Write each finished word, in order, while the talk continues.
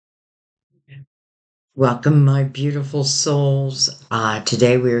Welcome, my beautiful souls.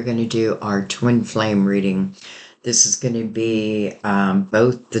 Today we are going to do our twin flame reading. This is going to be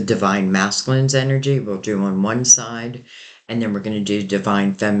both the divine masculine's energy, we'll do on one side, and then we're going to do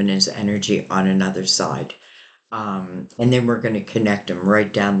divine feminine's energy on another side. And then we're going to connect them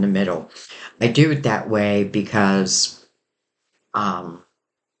right down the middle. I do it that way because, um,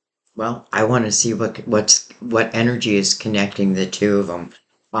 well, I want to see what energy is connecting the two of them.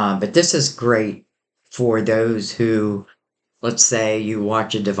 But this is great for those who, let's say you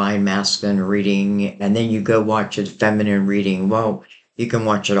watch a divine masculine reading and then you go watch a feminine reading. Well, you can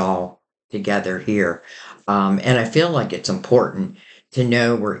watch it all together here. And I feel like it's important to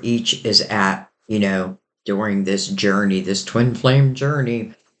know where each is at, during this journey, this twin flame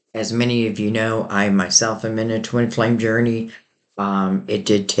journey. As many of you know, I myself am in a twin flame journey. It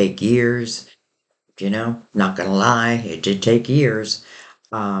did take years, not gonna lie, it did take years.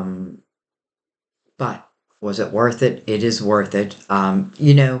 Um, but was it worth it? It is worth it.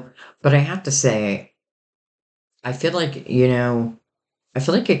 But I have to say, I feel like, I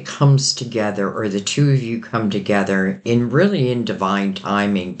feel like it comes together, or the two of you come together in divine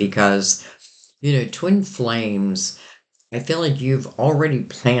timing because, twin flames, I feel like you've already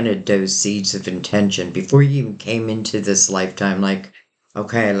planted those seeds of intention before you even came into this lifetime. Like,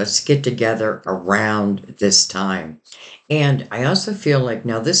 okay, let's get together around this time. And I also feel like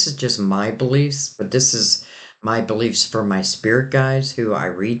now this is just my beliefs, but this is my beliefs for my spirit guides who I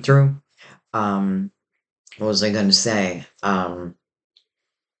read through. Um, what was I going to say? Oh,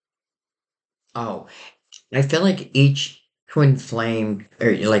 I feel like each twin flame,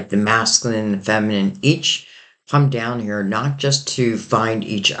 or like the masculine and feminine, each come down here not just to find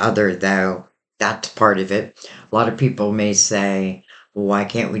each other, though that's part of it. A lot of people may say, well, why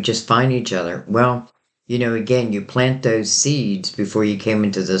can't we just find each other? Well, again, you plant those seeds before you came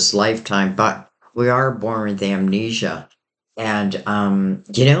into this lifetime, but we are born with amnesia. And,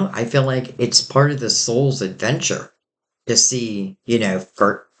 I feel like it's part of the soul's adventure to see,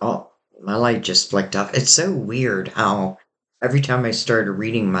 oh, my light just flicked off. It's so weird how every time I started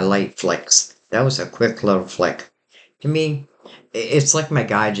reading, my light flicks. That was a quick little flick. To me, it's like my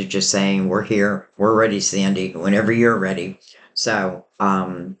guides are just saying, we're here, we're ready, Sandy, whenever you're ready. So,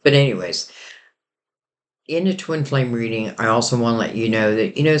 but anyways, in a twin flame reading, I also want to let you know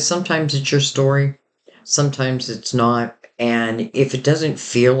that, sometimes it's your story, sometimes it's not. And if it doesn't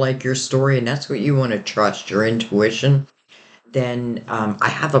feel like your story, and that's what you want to trust, your intuition, then I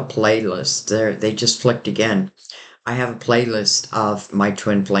have a playlist. There, they just flicked again. I have a playlist of my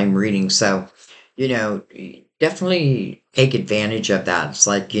twin flame readings, so definitely take advantage of that. It's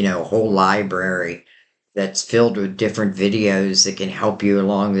like a whole library that's filled with different videos that can help you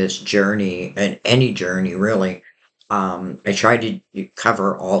along this journey and any journey really. I try to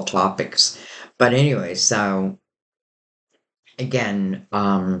cover all topics, but anyway, so again,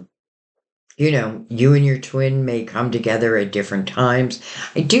 you and your twin may come together at different times.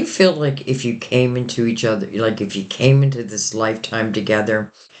 I do feel like if you came into each other, like if you came into this lifetime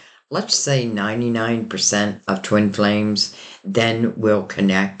together, let's say 99% of twin flames then will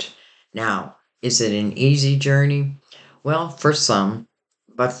connect. Now, is it an easy journey? Well, for some,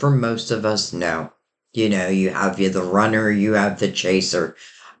 but for most of us, no. You have the runner, you have the chaser.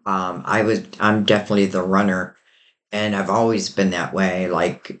 I'm definitely the runner, and I've always been that way.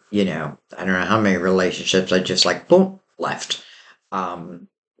 Like, I don't know how many relationships I just like, boom, left. Um,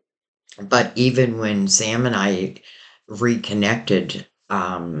 but even when Sam and I reconnected,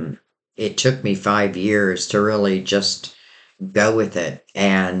 it took me 5 years to really just go with it.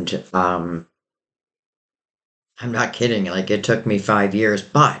 And I'm not kidding. Like, it took me 5 years,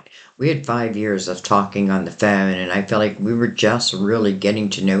 but we had 5 years of talking on the phone, and I felt like we were just really getting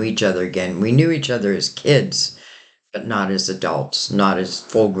to know each other again. We knew each other as kids, but not as adults, not as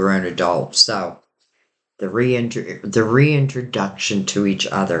full-grown adults. So the reintroduction to each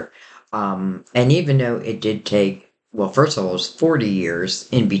other, and even though it did take, well, first of all, it was 40 years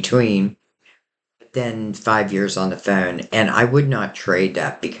in between, but then 5 years on the phone, and I would not trade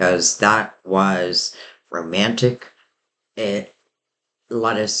that because that was romantic. It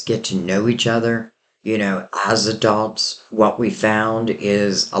let us get to know each other. As adults, what we found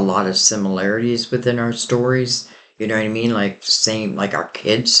is a lot of similarities within our stories. You know what I mean? Like same, like our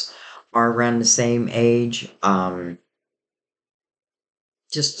kids are around the same age.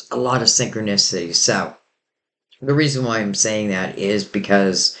 Just a lot of synchronicity. So the reason why I'm saying that is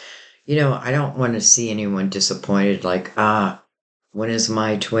because, I don't want to see anyone disappointed. Like, when is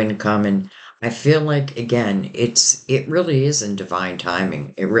my twin coming? I feel like again, it really is in divine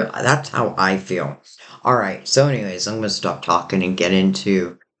timing. That's how I feel. All right. So, anyways, I'm gonna stop talking and get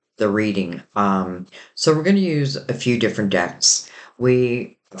into the reading. So we're going to use a few different decks.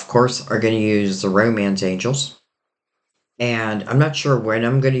 We, of course, are going to use the Romance Angels. And I'm not sure when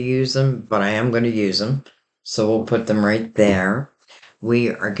I'm going to use them, but I am going to use them. So we'll put them right there. We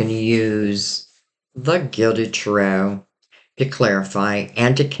are going to use the Gilded Tarot to clarify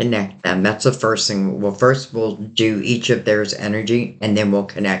and to connect them. That's the first thing. Well, first we'll do each of theirs energy and then we'll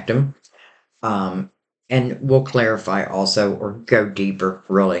connect them. Um, and we'll clarify also or go deeper,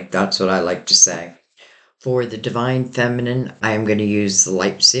 really. That's what I like to say. For the Divine Feminine, I am going to use the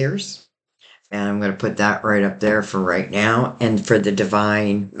Light Seers. And I'm going to put that right up there for right now. And for the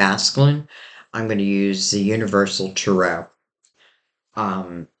Divine Masculine, I'm going to use the Universal Tarot.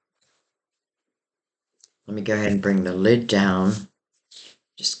 Um, Let me go ahead and bring the lid down.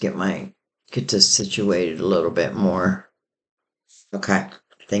 Just get this situated a little bit more. Okay,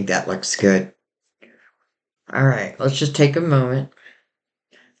 I think that looks good. All right, let's just take a moment.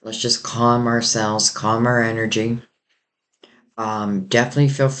 Let's just calm ourselves, calm our energy. Definitely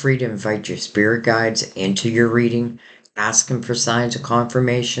feel free to invite your spirit guides into your reading. Ask them for signs of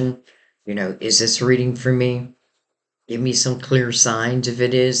confirmation. Is this a reading for me? Give me some clear signs. If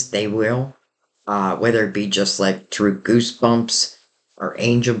it is, they will. Whether it be just like through goosebumps or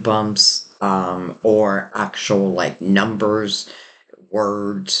angel bumps, or actual like numbers,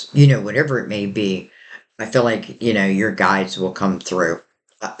 words, whatever it may be. I feel like, your guides will come through.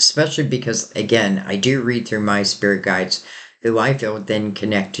 Especially because, again, I do read through my spirit guides, who I feel then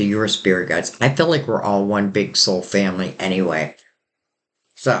connect to your spirit guides. I feel like we're all one big soul family anyway.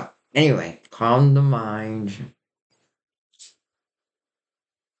 So, anyway, calm the mind.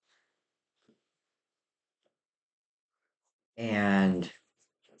 And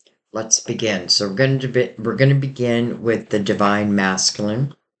let's begin. So we're going to begin with the Divine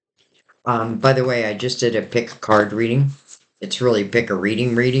Masculine. By the way, I just did a pick a card reading. It's really pick a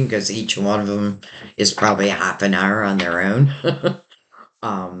reading because each one of them is probably a half an hour on their own.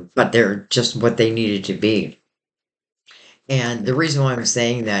 But they're just what they needed to be. And the reason why I'm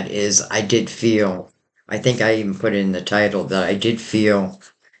saying that is I think I even put it in the title that I did feel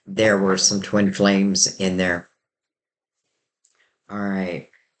there were some twin flames in there. All right,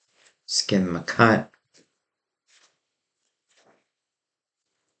 let's give them a cut.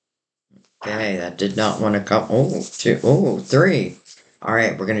 Okay, that did not want to come. Oh, two, oh, three. All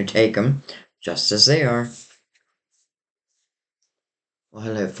right, we're going to take them just as they are. Well,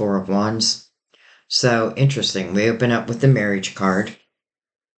 hello, Four of Wands. So interesting. We open up with the marriage card.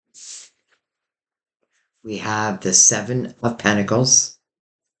 We have the Seven of Pentacles.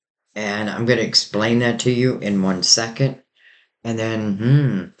 And I'm going to explain that to you in 1 second. And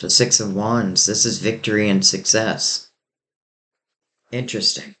then, the Six of Wands. This is victory and success.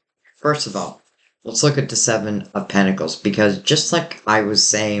 Interesting. First of all, let's look at the Seven of Pentacles because just like I was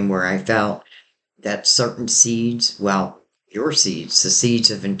saying where I felt that certain seeds, well, your seeds, the seeds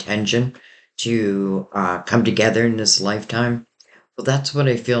of intention to come together in this lifetime, well, that's what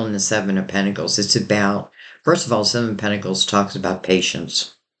I feel in the Seven of Pentacles. It's about, first of all, Seven of Pentacles talks about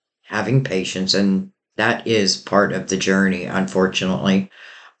patience, having patience, and that is part of the journey, unfortunately.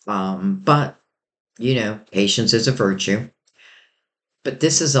 But, patience is a virtue. But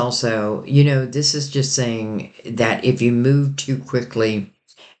this is also, this is just saying that if you move too quickly,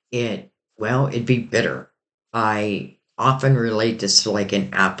 it'd be bitter. I often relate this to like an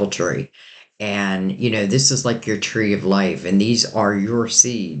apple tree. And, this is like your tree of life, and these are your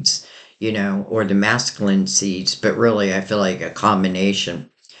seeds, or the masculine seeds, but really I feel like a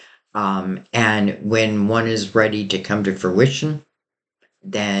combination. And when one is ready to come to fruition,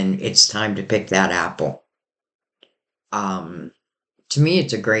 then it's time to pick that apple. Um, to me,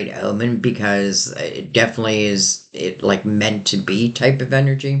 it's a great omen because it definitely is it like meant to be type of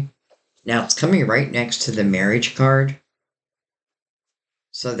energy. Now it's coming right next to the marriage card.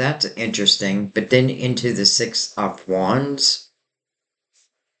 So that's interesting. But then into the Six of Wands.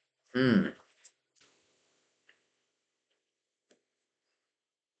 Hmm.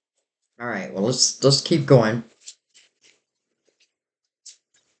 All right. Well, let's keep going.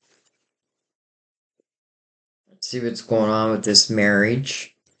 Let's see what's going on with this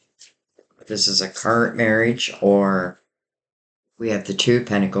marriage. If this is a current marriage, or we have the Two of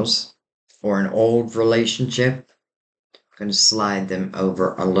Pentacles, or an old relationship. I'm going to slide them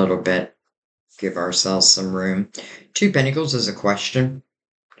over a little bit. Give ourselves some room. Two of Pentacles is a question.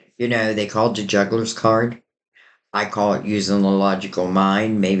 They call it the Juggler's card. I call it using the logical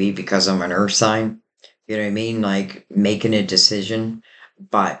mind, maybe because I'm an earth sign. You know what I mean? Like making a decision,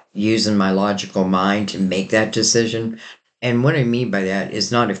 but using my logical mind to make that decision. And what I mean by that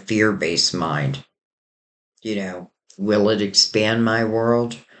is not a fear based mind. Will it expand my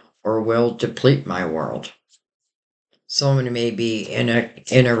world or will deplete my world. Someone may be in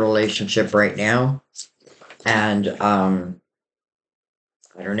a relationship right now, and I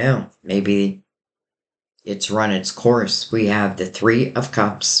don't know, maybe it's run its course. We have the Three of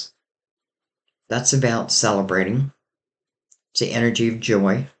Cups. That's about celebrating. It's the energy of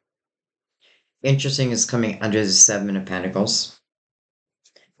joy. Interesting is coming under the Seven of Pentacles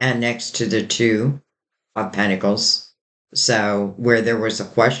and next to the Two of Pentacles. So where there was a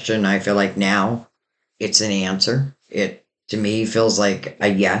question, I feel like now it's an answer. It to me feels like a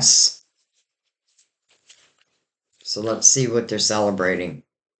yes. So let's see what they're celebrating.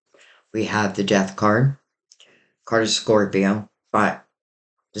 We have the Death card of Scorpio, but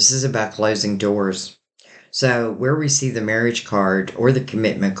this is about closing doors. So where we see the marriage card or the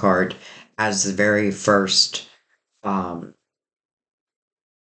commitment card as the very first um,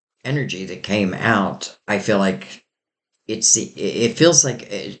 energy that came out, I feel like it feels like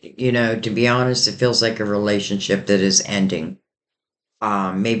to be honest, it feels like a relationship that is ending.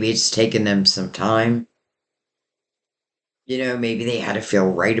 Maybe it's taken them some time. Maybe they had to feel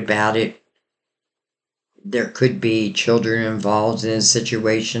right about it. There could be children involved in a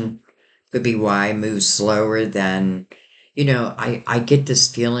situation. Could be why I move slower than, I get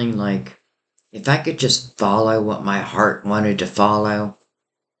this feeling like if I could just follow what my heart wanted to follow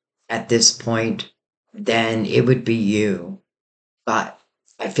at this point, then it would be you. But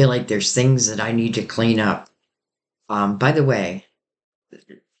I feel like there's things that I need to clean up. By the way,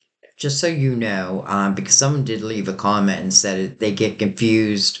 just so you know, because someone did leave a comment and said they get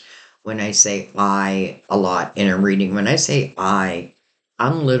confused when I say I a lot in a reading. When I say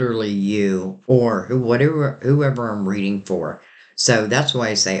I'm literally you or whoever I'm reading for. So that's why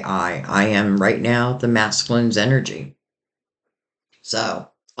I say I. I am right now the masculine's energy. So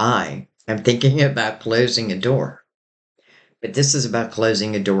I am thinking about closing a door, but this is about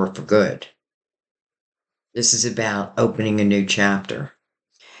closing a door for good. This is about opening a new chapter.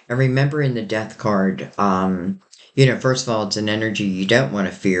 And remember in the death card, first of all, it's an energy you don't want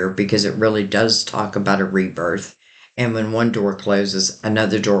to fear because it really does talk about a rebirth. And when one door closes,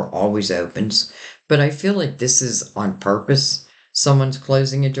 another door always opens. But I feel like this is on purpose. Someone's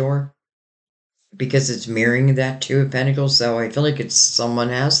closing a door because it's mirroring that Two of Pentacles. So I feel like it's someone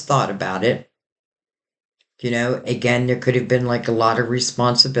has thought about it. Again, there could have been like a lot of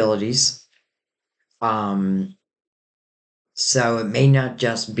responsibilities. Um, so it may not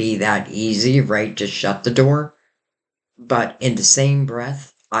just be that easy, right, to shut the door. But in the same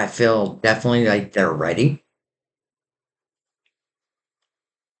breath, I feel definitely like they're ready.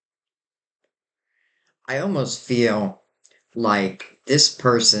 I almost feel like this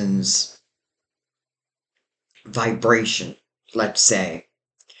person's vibration, let's say,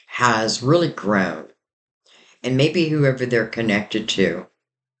 has really grown. And maybe whoever they're connected to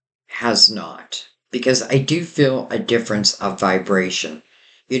has not. Because I do feel a difference of vibration.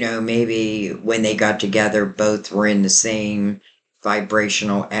 Maybe when they got together, both were in the same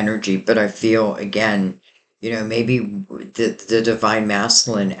vibrational energy. But I feel, again, maybe the divine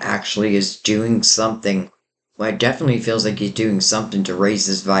masculine actually is doing something. Well, it definitely feels like he's doing something to raise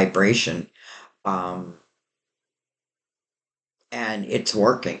his vibration. Um, and it's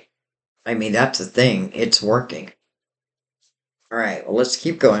working. I mean, that's the thing. It's working. All right, well, let's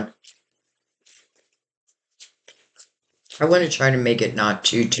keep going. I want to try to make it not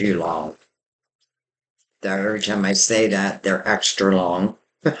too long. Though every time I say that, they're extra long.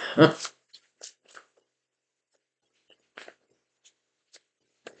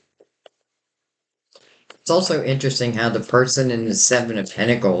 It's also interesting how the person in the Seven of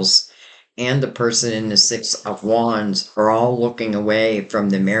Pentacles and the person in the Six of Wands are all looking away from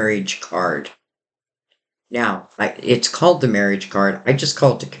the marriage card. Now, it's called the marriage card. I just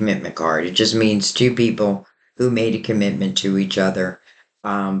call it the commitment card. It just means two people who made a commitment to each other.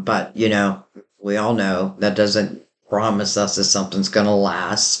 But, we all know that doesn't promise us that something's going to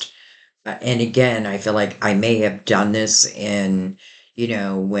last. And again, I feel like I may have done this in,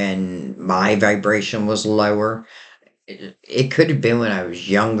 when my vibration was lower. It could have been when I was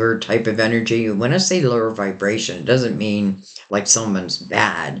younger type of energy. When I say lower vibration, it doesn't mean like someone's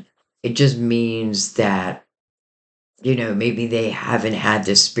bad. It just means that, maybe they haven't had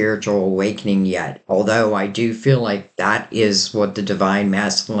this spiritual awakening yet. Although I do feel like that is what the divine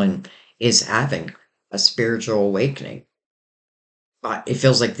masculine is having, a spiritual awakening. But it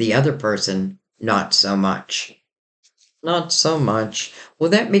feels like the other person, not so much. Not so much.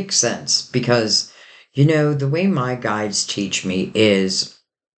 Well, that makes sense because, the way my guides teach me is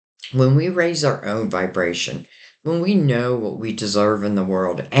when we raise our own vibration, when we know what we deserve in the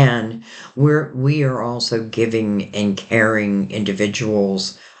world, and we are also giving and caring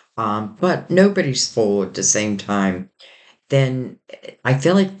individuals but nobody's full at the same time. Then I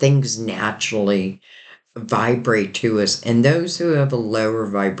feel like things naturally vibrate to us, and those who have a lower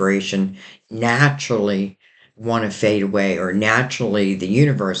vibration naturally want to fade away, or naturally the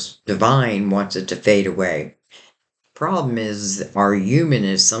universe, divine, wants it to fade away. Problem is, our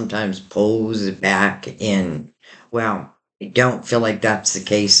humanness sometimes pulls it back in. Well, I don't feel like that's the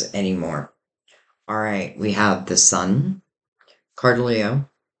case anymore. All right, we have the sun, Cardileo.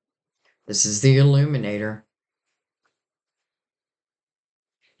 This is the illuminator.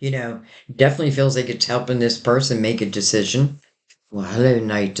 Definitely feels like it's helping this person make a decision. Well, hello,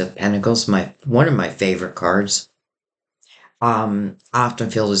 Knight of Pentacles, my one of my favorite cards. I often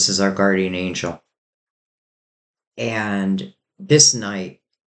feel this is our guardian angel. And this night,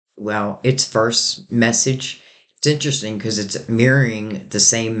 well, its first message, it's interesting because it's mirroring the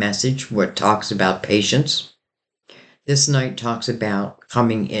same message, what talks about patience. This night talks about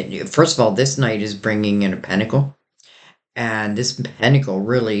coming in. First of all, this night is bringing in a pentacle. And this pentacle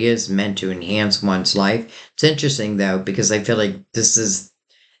really is meant to enhance one's life. It's interesting, though, because I feel like this is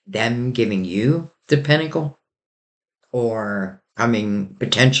them giving you the pentacle or coming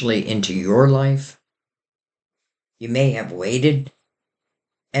potentially into your life. You may have waited.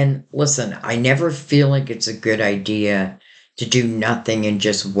 And listen, I never feel like it's a good idea to do nothing and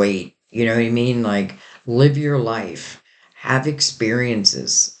just wait. You know what I mean? Like, live your life, have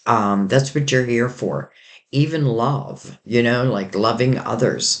experiences. That's what you're here for. Even love, like loving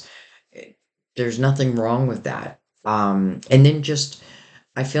others. There's nothing wrong with that. And then just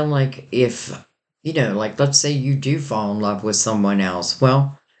I feel like if, like let's say you do fall in love with someone else,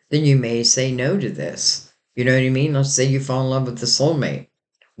 well, then you may say no to this. You know what I mean? Let's say you fall in love with the soulmate.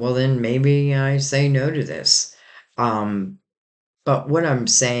 Well, then maybe I say no to this. Um, but what I'm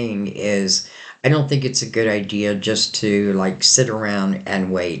saying is, I don't think it's a good idea just to like sit around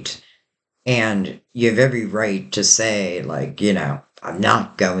and wait. And you have every right to say, like, I'm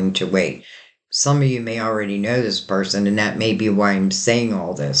not going to wait. Some of you may already know this person, and that may be why I'm saying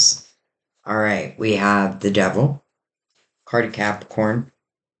all this. All right, we have the devil, card of Capricorn,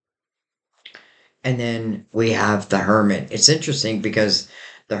 and then we have the hermit. It's interesting because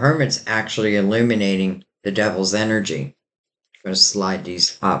the hermit's actually illuminating the devil's energy. I'm going to slide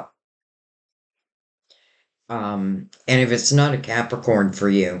these up. And if it's not a Capricorn for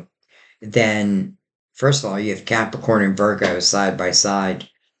you, then first of all, you have Capricorn and Virgo side by side.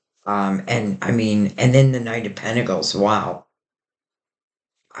 And I mean, and then the Knight of Pentacles. Wow.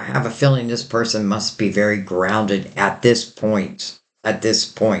 I have a feeling this person must be very grounded at this point. At this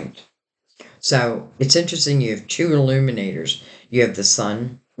point. So it's interesting. You have two illuminators. You have the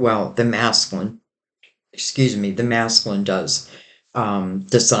sun, well, the masculine, excuse me, the masculine does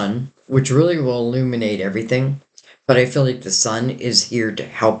the sun, which really will illuminate everything. But I feel like the sun is here to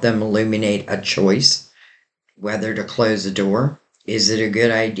help them illuminate a choice, whether to close the door. Is it a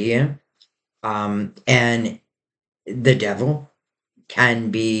good idea? And the devil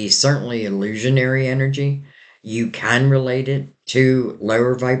can be certainly illusionary energy. You can relate it to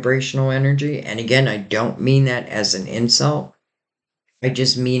lower vibrational energy. And again, I don't mean that as an insult. I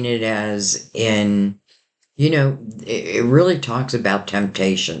just mean it as in, it really talks about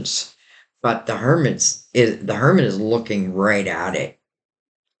temptations. But the hermit is looking right at it.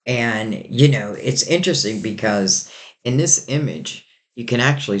 And, it's interesting because in this image, you can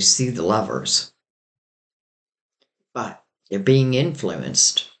actually see the lovers, but they're being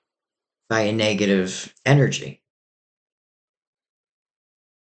influenced by a negative energy.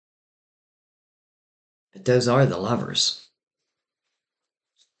 But those are the lovers.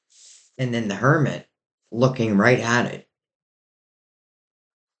 And then the hermit looking right at it.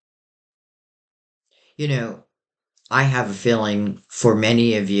 I have a feeling for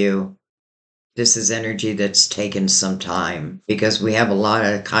many of you, this is energy that's taken some time because we have a lot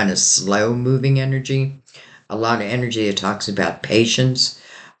of kind of slow moving energy, a lot of energy that talks about patience,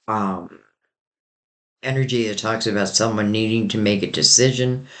 um, energy that talks about someone needing to make a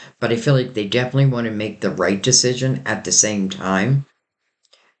decision, but I feel like they definitely want to make the right decision at the same time.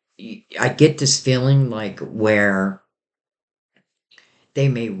 I get this feeling like where they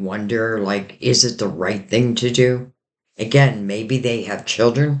may wonder, like, is it the right thing to do? Again, maybe they have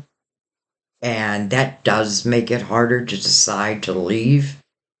children, and that does make it harder to decide to leave.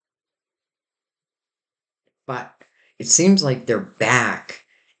 But it seems like their back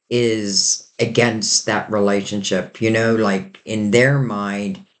is against that relationship, like in their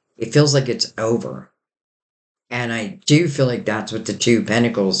mind, it feels like it's over. And I do feel like that's what the Two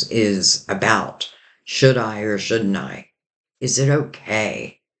Pentacles is about. Should I or shouldn't I? Is it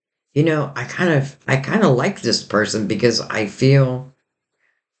okay? I kind of like this person because I feel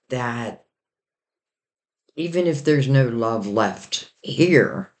that even if there's no love left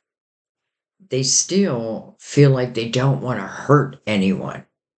here, they still feel like they don't want to hurt anyone.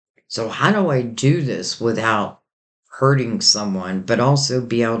 So, how do I do this without hurting someone, but also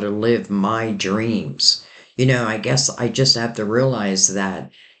be able to live my dreams? I guess I just have to realize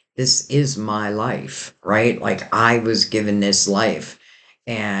that this is my life, right? Like, I was given this life,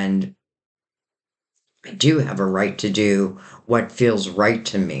 and I do have a right to do what feels right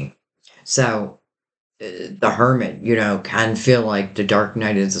to me. So, the hermit, can feel like the dark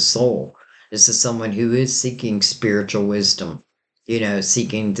night of the soul. This is someone who is seeking spiritual wisdom,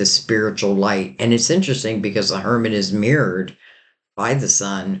 seeking the spiritual light. And it's interesting because the hermit is mirrored by the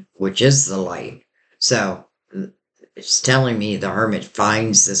sun, which is the light. So it's telling me the hermit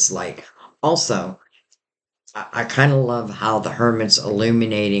finds this light. Also, I kind of love how the hermit's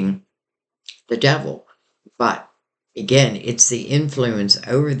illuminating the devil. But again, it's the influence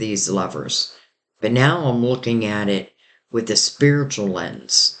over these lovers. But now I'm looking at it with a spiritual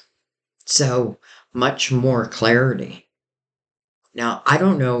lens. So much more clarity. Now, I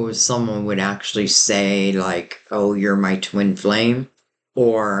don't know if someone would actually say, like, oh, you're my twin flame,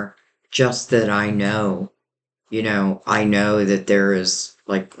 or just that I know that there is,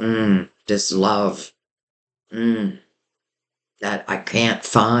 like, this love, mm, that I can't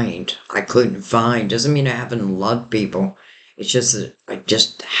find. I couldn't find. Doesn't mean I haven't loved people. It's just that I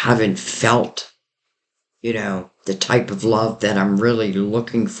just haven't felt, the type of love that I'm really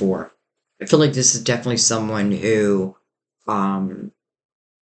looking for. I feel like this is definitely someone who um,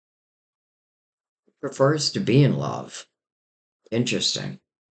 prefers to be in love. Interesting.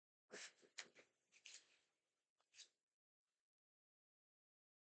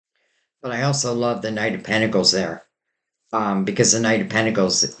 But I also love the Knight of Pentacles there. Because the Knight of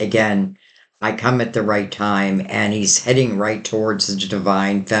Pentacles, again, I come at the right time and he's heading right towards the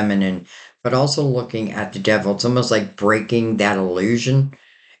divine feminine, but also looking at the devil. It's almost like breaking that illusion.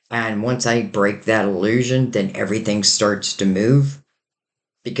 And once I break that illusion, then everything starts to move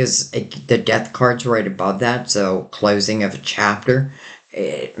because the death card's right above that. So, closing of a chapter.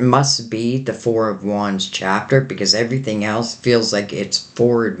 It must be the Four of Wands chapter because everything else feels like it's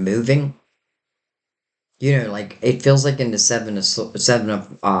forward moving. Like it feels like in the seven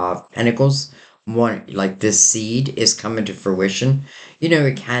of Pentacles, one like this seed is coming to fruition.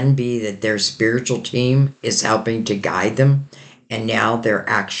 It can be that their spiritual team is helping to guide them, and now they're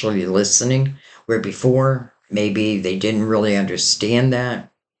actually listening. Where before maybe they didn't really understand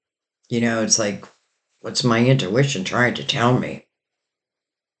that. It's like, what's my intuition trying to tell me?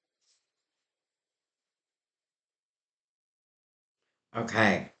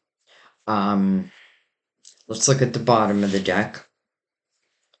 Okay. Um, let's look at the bottom of the deck.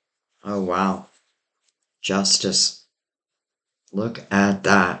 Oh wow, justice. Look at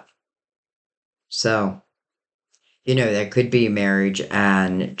that. So. There could be marriage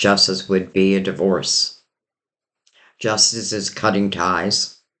and justice would be a divorce. Justice is cutting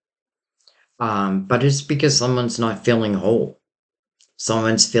ties. But it's because someone's not feeling whole.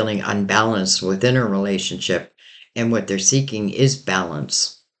 Someone's feeling unbalanced within a relationship, and what they're seeking is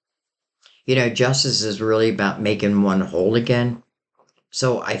balance. Justice is really about making one whole again.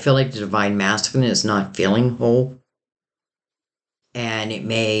 So I feel like the divine masculine is not feeling whole, and they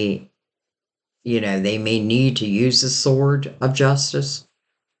may need to use the sword of justice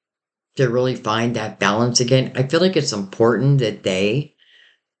to really find that balance again. I feel like it's important that they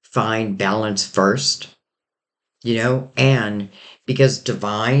find balance first, and because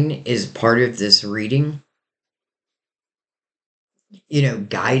divine is part of this reading,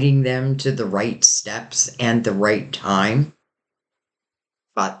 guiding them to the right steps and the right time.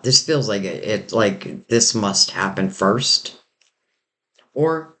 But this feels like it like this must happen first,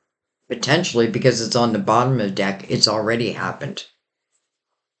 or potentially because it's on the bottom of the deck, it's already happened.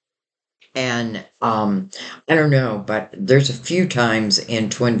 And I don't know, but there's a few times in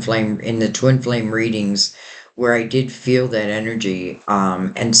the twin flame readings where I did feel that energy.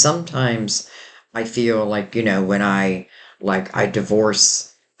 And sometimes I feel like, when I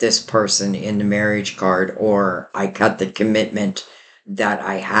divorce this person in the marriage card, or I cut the commitment that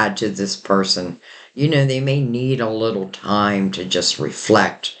I had to this person, they may need a little time to just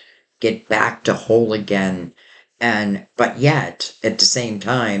reflect, get back to whole again. But yet, at the same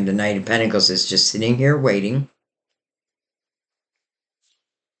time, the Knight of Pentacles is just sitting here waiting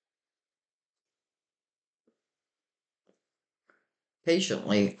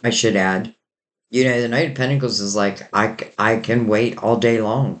patiently, I should add. The Knight of Pentacles is like, I can wait all day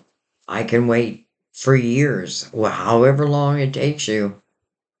long. I can wait for years. Well, however long it takes you,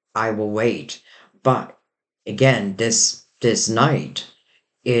 I will wait. But again, this knight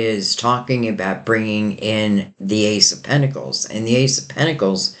is talking about bringing in the Ace of Pentacles. And the Ace of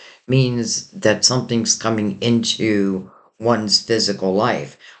Pentacles means that something's coming into one's physical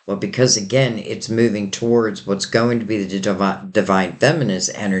life. Well, because again, it's moving towards what's going to be the divine feminine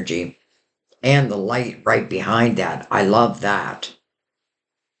energy and the light right behind that. I love that.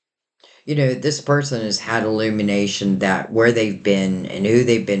 You know, this person has had illumination that where they've been and who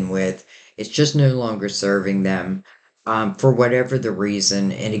they've been with, it's just no longer serving them for whatever the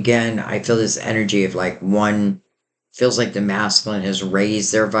reason. And again, I feel this energy of like one feels like the masculine has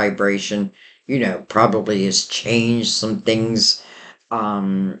raised their vibration, you know, probably has changed some things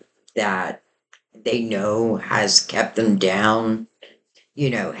that they know has kept them down, you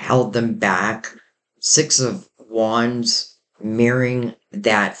know, held them back. Six of Wands mirroring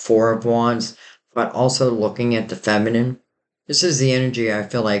that Four of Wands, but also looking at the feminine. This is the energy I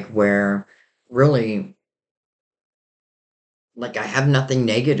feel like where really, like, I have nothing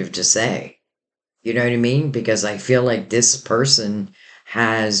negative to say. You know what I mean? Because I feel like this person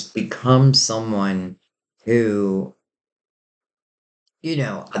has become someone who, you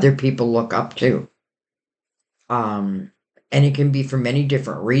know, other people look up to. Um, and it can be for many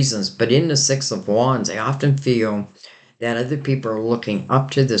different reasons. But in the Six of Wands, I often feel that other people are looking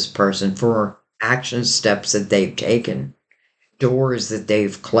up to this person for action steps that they've taken, doors that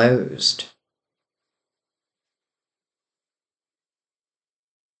they've closed.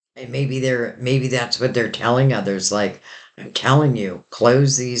 And maybe that's what they're telling others. Like, I'm telling you,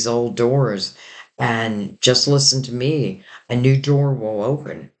 close these old doors and just listen to me. A new door will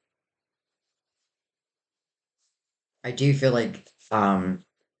open. I do feel like I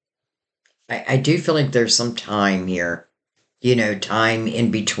do feel like there's some time here, you know, time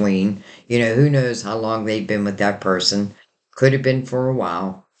in between. You know, who knows how long they've been with that person. Could have been for a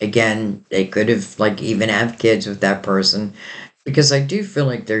while. Again, they could have like even have kids with that person. Because I do feel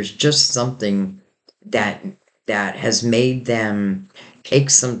like there's just something that that has made them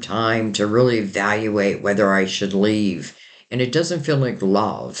take some time to really evaluate whether I should leave. And it doesn't feel like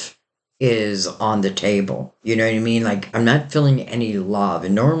love is on the table. You know what I mean? Like I'm not feeling any love,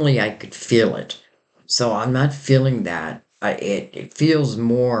 and normally I could feel it. So I'm not feeling that. It feels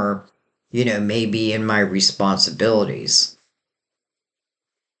more, you know, maybe in my responsibilities.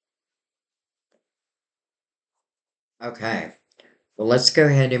 Okay. Well, let's go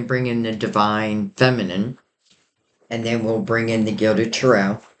ahead and bring in the divine feminine, and then we'll bring in the gilded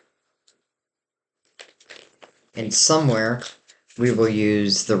tarot. And somewhere we will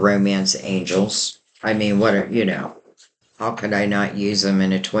use the romance angels. I mean, what are, you know, how could I not use them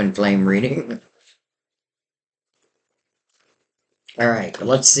in a twin flame reading? All right,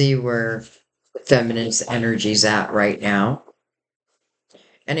 let's see where the feminine's energy's at right now.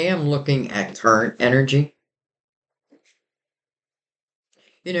 And I am looking at current energy.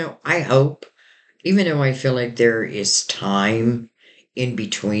 You know, I hope, even though I feel like there is time in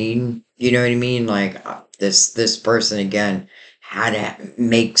between, you know what I mean? Like this person again had to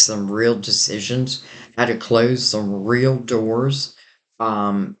make some real decisions, had to close some real doors.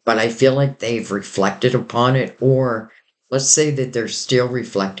 But I feel like they've reflected upon it, or let's say that they're still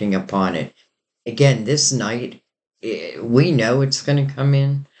reflecting upon it. Again, this night, we know it's going to come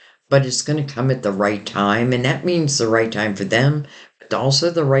in, but it's going to come at the right time, and that means the right time for them, but also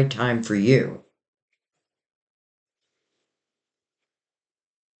the right time for you.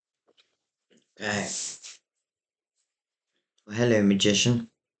 Okay. Well, hello, magician.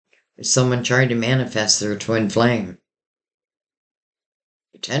 Is someone trying to manifest their twin flame?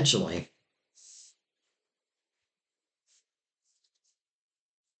 Potentially.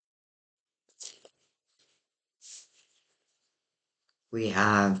 We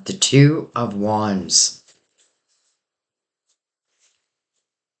have the Two of Wands.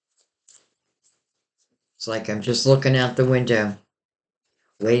 It's like I'm just looking out the window,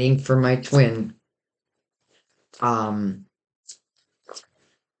 waiting for my twin. Um,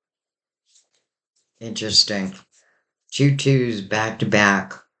 Interesting. Two twos back to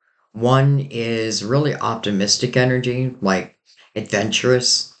back. One is really optimistic energy, like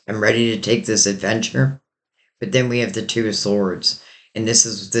adventurous. I'm ready to take this adventure. But then we have the Two of Swords. And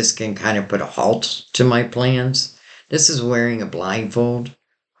this can kind of put a halt to my plans. This is wearing a blindfold.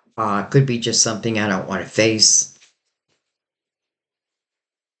 Could be just something I don't want to face.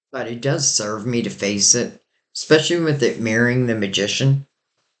 But it does serve me to face it. Especially with it mirroring the magician.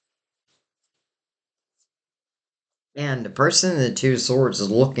 And the person in the Two of Swords is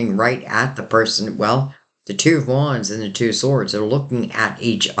looking right at the person. Well, the Two of Wands and the Two of Swords are looking at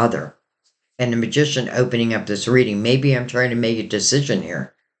each other. And the magician opening up this reading, maybe I'm trying to make a decision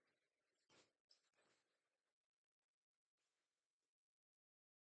here.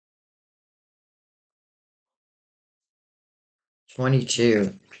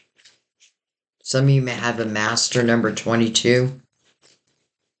 22. Some of you may have a master number 22.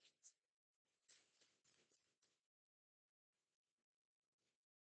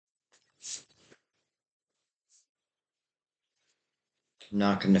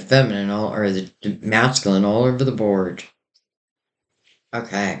 Knocking the feminine all or the masculine all over the board.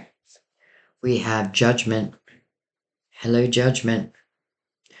 Okay. We have judgment. Hello, judgment.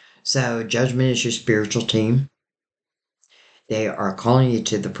 So, judgment is your spiritual team. They are calling you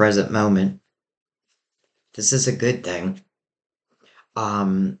to the present moment. This is a good thing.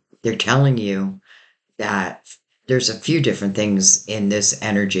 They're telling you that there's a few different things in this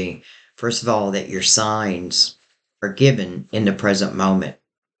energy. First of all, that your signs are given in the present moment.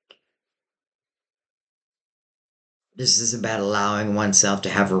 This is about allowing oneself to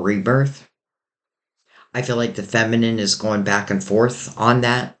have a rebirth. I feel like the feminine is going back and forth on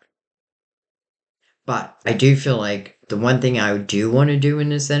that. But I do feel like the one thing I do want to do in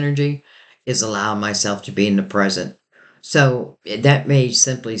this energy is allow myself to be in the present. So that may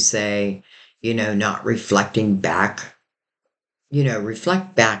simply say, not reflecting back,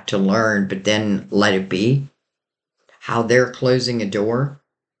 reflect back to learn, but then let it be. How they're closing a door,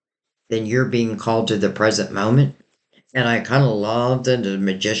 then you're being called to the present moment. And I kind of love that the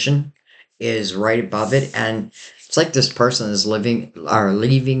magician is right above it. And it's like this person is living or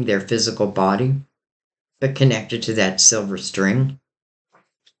leaving their physical body, but connected to that silver string,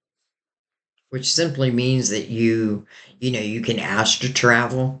 which simply means that you can astral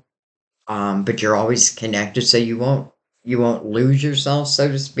travel, but you're always connected, so you won't lose yourself, so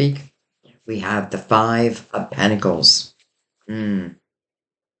to speak. We have the Five of Pentacles. Mm,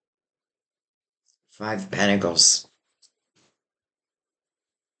 Five of Pentacles.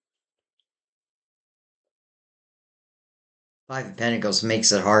 Five of Pentacles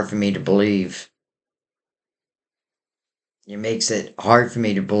makes it hard for me to believe. It makes it hard for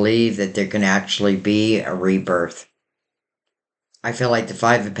me to believe that there can actually be a rebirth. I feel like the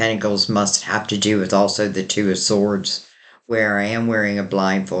Five of Pentacles must have to do with also the Two of Swords, where I am wearing a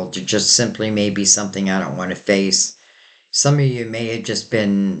blindfold. It just simply may be something I don't want to face. Some of you may have just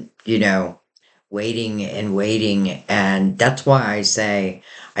been, waiting and waiting. And that's why I say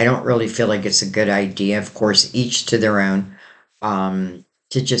I don't really feel like it's a good idea. Of course, each to their own,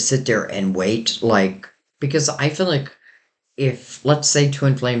 to just sit there and wait. Because I feel like if, let's say,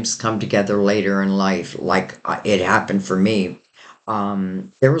 twin flames come together later in life, like it happened for me,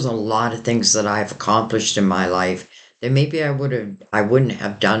 there was a lot of things that I've accomplished in my life that maybe I wouldn't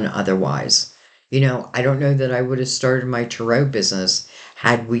have done otherwise. I don't know that I would have started my tarot business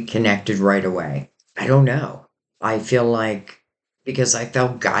had we connected right away. I don't know. I feel like because I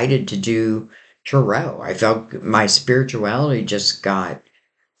felt guided to do tarot, I felt my spirituality just got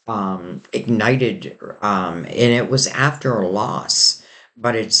ignited, and it was after a loss.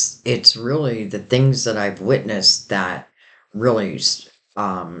 But it's really the things that I've witnessed that really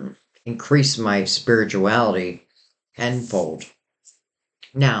increase my spirituality tenfold.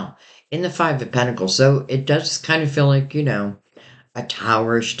 Now, in the Five of Pentacles, so it does kind of feel like, a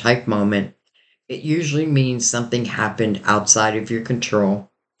towerish type moment. It usually means something happened outside of your control.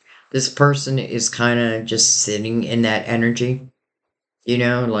 This person is kind of just sitting in that energy,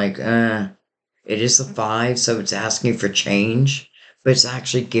 like, it is a five, so it's asking for change, but it's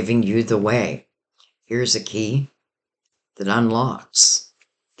actually giving you the way. Here's a key that unlocks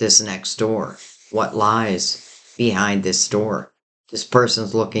this next door. What lies behind this door? This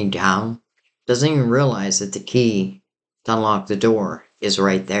person's looking down, doesn't even realize that the key to unlock the door is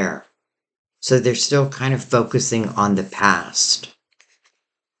right there. So they're still kind of focusing on the past.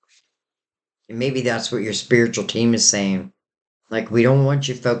 And maybe that's what your spiritual team is saying. Like, we don't want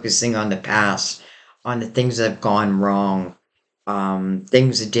you focusing on the past, on the things that have gone wrong,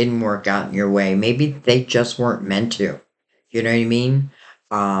 things that didn't work out in your way. Maybe they just weren't meant to. You know what I mean?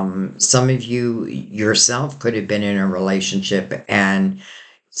 Some of you yourself could have been in a relationship and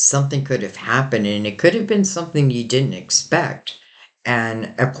something could have happened, and it could have been something you didn't expect.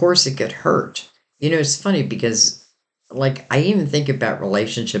 And of course, it could hurt. It's funny because, like, I even think about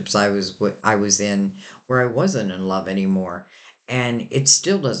relationships I was in where I wasn't in love anymore, and it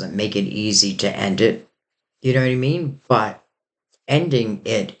still doesn't make it easy to end it. You know what I mean? But ending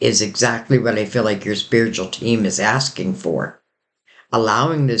it is exactly what I feel like your spiritual team is asking for,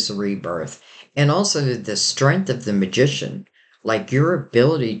 allowing this rebirth, and also the strength of the magician, like your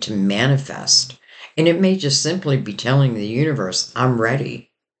ability to manifest. And it may just simply be telling the universe, I'm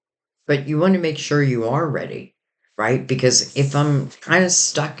ready. But you want to make sure you are ready, right? Because if I'm kind of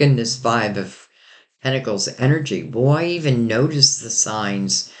stuck in this Five of Pentacles energy, will I even notice the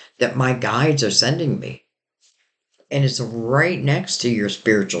signs that my guides are sending me? and it's right next to your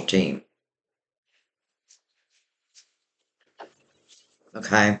spiritual team.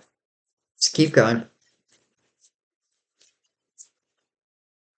 Okay. Just keep going.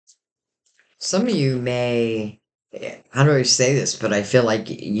 Some of you may, how do I say this? But I feel like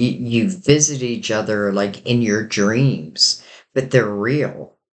you visit each other like in your dreams, but they're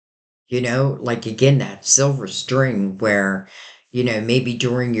real. Like again, that silver string where, maybe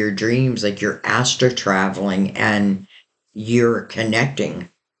during your dreams, like you're astro traveling and you're connecting.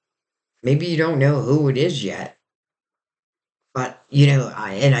 Maybe you don't know who it is yet, but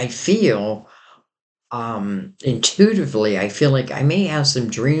I feel intuitively, I feel like I may have some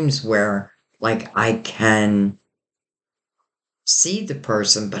dreams where like I can see the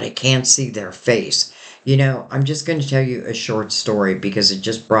person, but I can't see their face. I'm just going to tell you a short story because it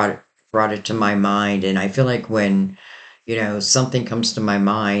just brought it to my mind, and I feel like when something comes to my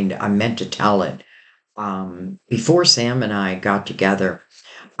mind, I'm meant to tell it. Before Sam and I got together,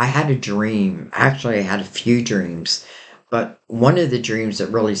 I had a dream. Actually, I had a few dreams, but one of the dreams that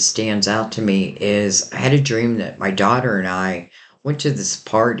really stands out to me is I had a dream that my daughter and I went to this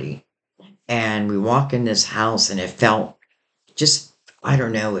party, and we walk in this house, and it felt just, I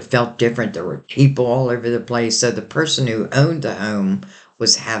don't know, it felt different. There were people all over the place. So the person who owned the home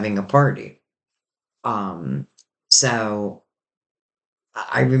was having a party. Um, so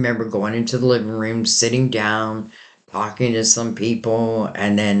I remember going into the living room, sitting down, talking to some people,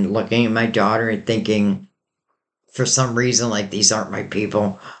 and then looking at my daughter and thinking, for some reason, like, these aren't my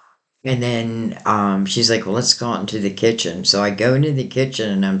people. And then she's like, well, let's go out into the kitchen. So I go into the kitchen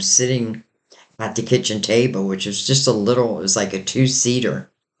and I'm sitting at the kitchen table, which is just it was like a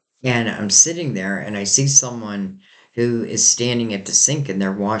two-seater. And I'm sitting there and I see someone who is standing at the sink and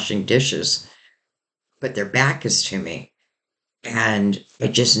they're washing dishes, but their back is to me. And I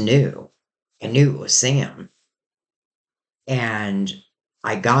just knew. I knew it was Sam. And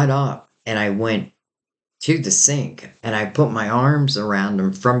I got up and I went to the sink and I put my arms around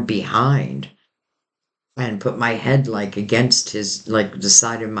him from behind and put my head like against his, like the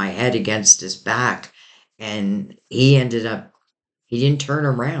side of my head against his back. And he didn't turn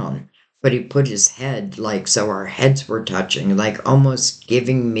around, but he put his head like so our heads were touching, like almost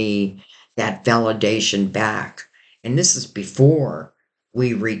giving me that validation back. And this is before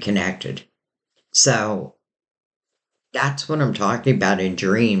we reconnected. So that's what I'm talking about in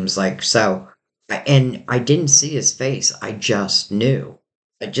dreams. Like, so, and I didn't see his face. I just knew.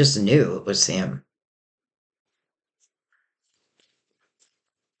 I just knew it was him.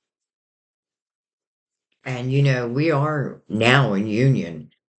 And, we are now in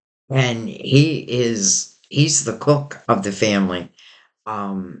union, and he's the cook of the family.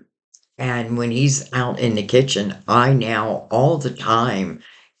 Um, and when he's out in the kitchen, I now all the time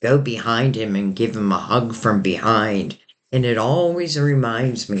go behind him and give him a hug from behind. And it always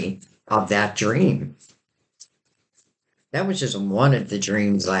reminds me of that dream. That was just one of the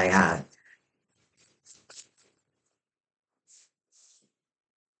dreams I had.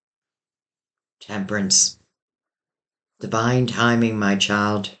 Temperance. Divine timing, my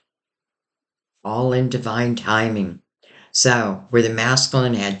child. All in divine timing. So, where the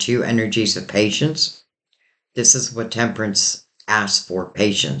masculine had two energies of patience, this is what temperance asks for,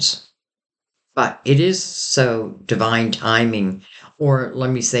 patience. But it is so divine timing, or let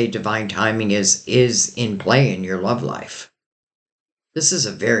me say divine timing is in play in your love life. This is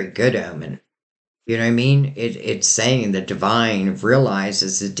a very good omen. You know what I mean? It's saying the divine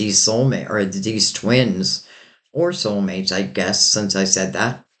realizes that these soulmate or these twins or soulmates, I guess, since I said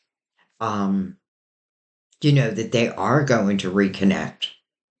that, um, that they are going to reconnect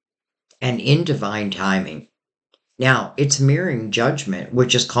and in divine timing. Now, it's mirroring judgment,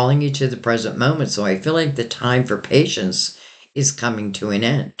 which is calling you to the present moment. So I feel like the time for patience is coming to an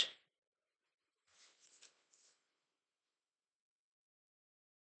end.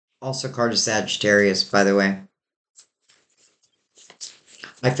 Also, card of Sagittarius, by the way.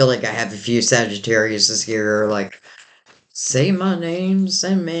 I feel like I have a few Sagittariuses here, like, say my name,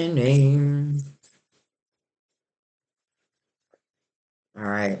 say my name. All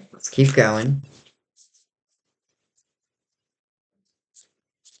right, let's keep going.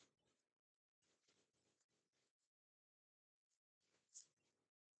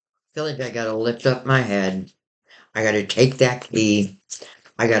 I feel like I gotta lift up my head. I gotta take that key.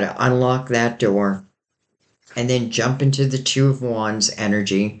 I gotta unlock that door. And then jump into the Two of Wands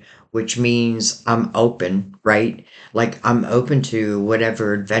energy, which means I'm open, right? Like I'm open to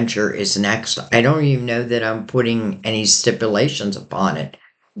whatever adventure is next. I don't even know that I'm putting any stipulations upon it,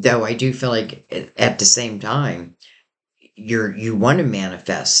 though I do feel like at the same time, you want to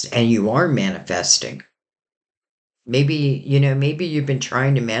manifest and you are manifesting. Maybe, maybe you've been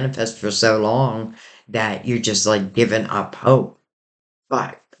trying to manifest for so long that you're just like giving up hope.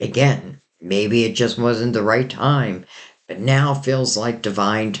 But again, maybe it just wasn't the right time. But now feels like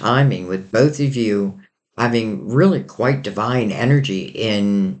divine timing with both of you having really quite divine energy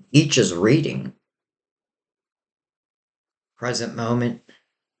in each's reading. Present moment,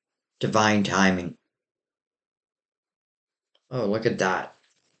 divine timing. Oh, look at that.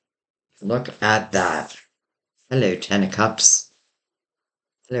 Look at that. Hello, Ten of Cups.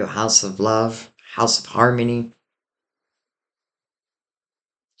 Hello, House of Love, House of Harmony.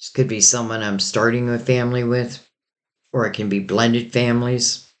 This could be someone I'm starting a family with, or it can be blended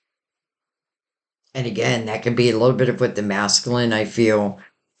families. And again, that could be a little bit of what the masculine, I feel,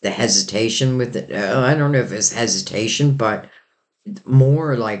 the hesitation with it. I don't know if it's hesitation, but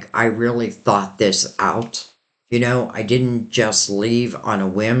more like I really thought this out. I didn't just leave on a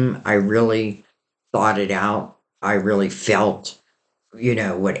whim. I really thought it out. I really felt,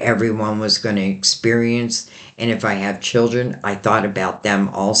 what everyone was going to experience. And if I have children, I thought about them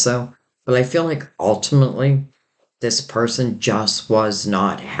also. But I feel like ultimately, this person just was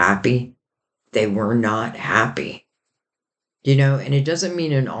not happy. They were not happy. And it doesn't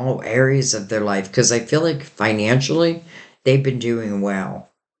mean in all areas of their life, because I feel like financially, they've been doing well.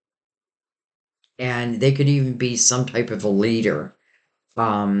 And they could even be some type of a leader,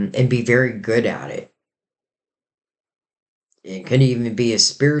 and be very good at it. It could even be a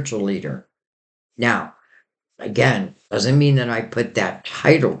spiritual leader. Now, again, doesn't mean that I put that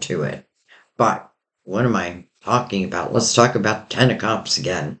title to it, but what am I talking about? Let's talk about Ten of Cups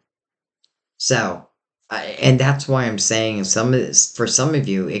again. So, and that's why I'm saying some of this, for some of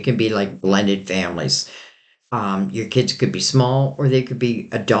you, it can be like blended families. Your kids could be small or they could be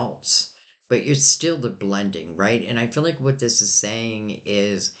adults, but it's still the blending, right? And I feel like what this is saying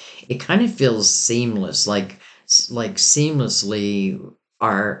is it kind of feels seamless, like seamlessly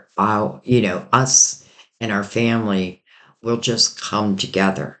our us and our family will just come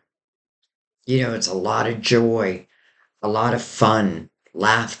together. It's a lot of joy, a lot of fun,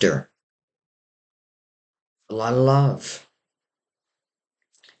 laughter, a lot of love,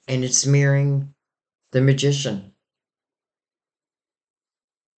 and it's mirroring the magician.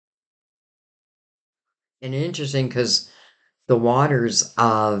 And interesting because the waters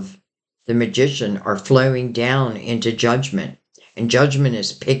of the magician are flowing down into judgment, and judgment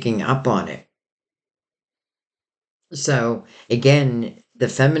is picking up on it. So again, the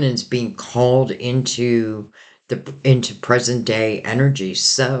feminine's being called into present day energy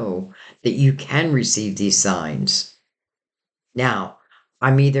so that you can receive these signs. Now,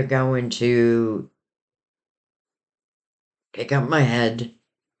 I'm either going to pick up my head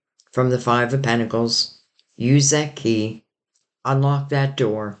from the Five of Pentacles, use that key, unlock that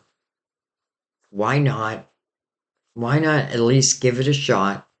door. Why not? Why not at least give it a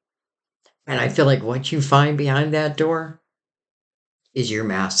shot? And I feel like what you find behind that door is your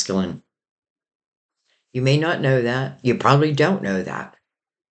masculine. You may not know that. You probably don't know that.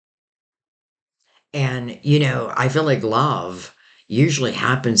 And, I feel like love usually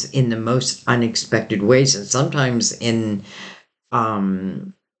happens in the most unexpected ways. And sometimes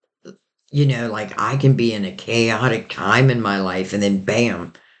um, like I can be in a chaotic time in my life and then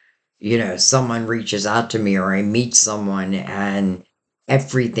bam, someone reaches out to me or I meet someone and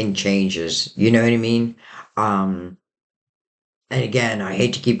everything changes. You know what I mean? Um, and again, I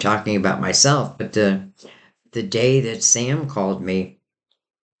hate to keep talking about myself, but the day that Sam called me,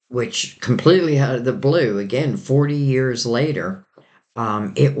 which completely out of the blue, again, 40 years later,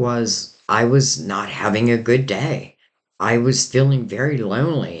 I was not having a good day. I was feeling very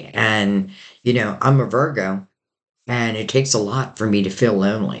lonely. And, I'm a Virgo and it takes a lot for me to feel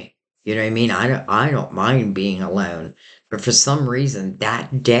lonely. You know what I mean? I don't mind being alone. But for some reason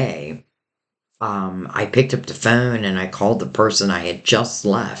that day, I picked up the phone and I called the person I had just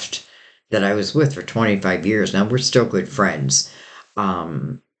left that I was with for 25 years. Now we're still good friends.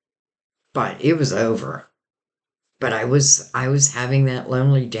 Um, but it was over. But I was having that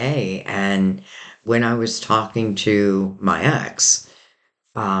lonely day. And when I was talking to my ex,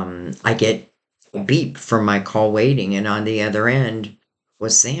 I get a beep from my call waiting, and on the other end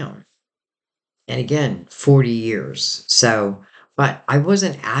was Sam. And again, 40 years. So, but I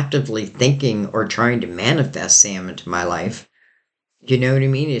wasn't actively thinking or trying to manifest Sam into my life. You know what I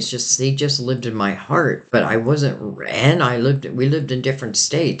mean? It's just, he just lived in my heart, but I wasn't, and we lived in different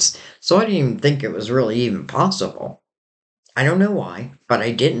states. So I didn't even think it was really even possible. I don't know why, but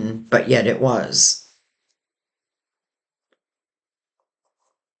I didn't, but yet it was.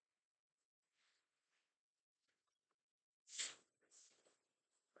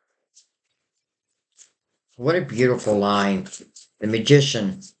 What a beautiful line. The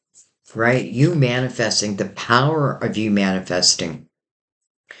magician, right? You manifesting, the power of you manifesting.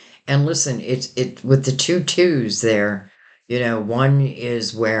 And listen, it's with the two twos there. One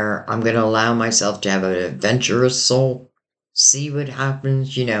is where I'm going to allow myself to have an adventurous soul, see what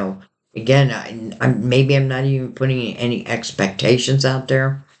happens. Again, maybe I'm not even putting any expectations out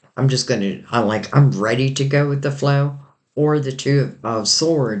there. I'm just going to, I'm ready to go with the flow. Or the two of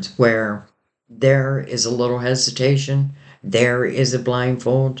swords, where there is a little hesitation, there is a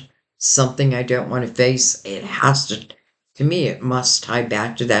blindfold, something I don't want to face. It has to me, it must tie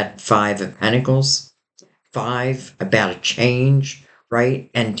back to that Five of Pentacles. Five, about a change,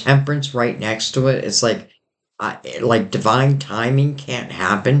 right? And Temperance right next to it. It's like divine timing can't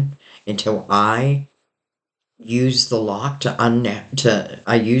happen until I use the lock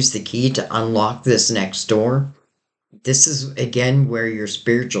I use the key to unlock this next door. This is again where your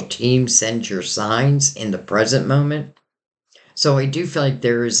spiritual team sends your signs in the present moment. So I do feel like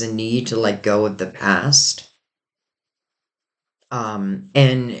there is a need to let go of the past.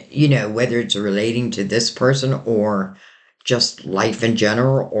 And whether it's relating to this person or just life in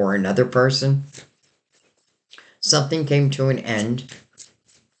general or another person, something came to an end.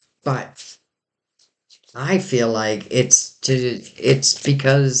 But I feel like it's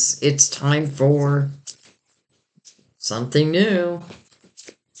because it's time for something new.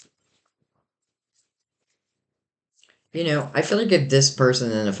 I feel like if this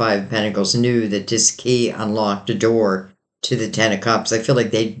person in the Five of Pentacles knew that this key unlocked a door to the Ten of Cups, I feel like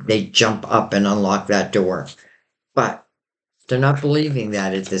they jump up and unlock that door. But they're not believing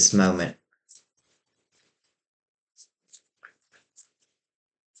that at this moment.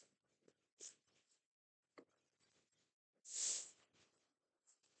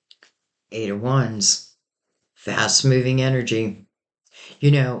 Eight of Wands, fast moving energy.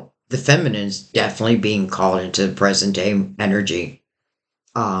 The feminine's definitely being called into the present day energy.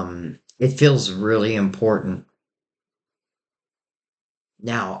 It feels really important.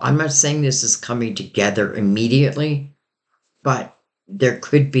 Now, I'm not saying this is coming together immediately, but there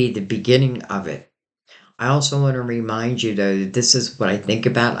could be the beginning of it. I also want to remind you, though, that this is what I think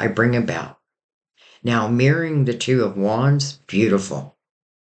about, I bring about. Now, mirroring the Two of Wands, beautiful.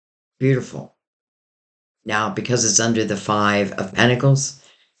 Beautiful. Now, because it's under the Five of Pentacles,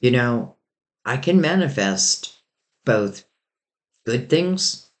 I can manifest both good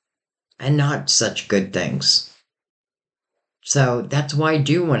things and not such good things. So that's why I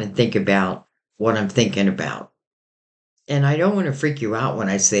do want to think about what I'm thinking about. And I don't want to freak you out when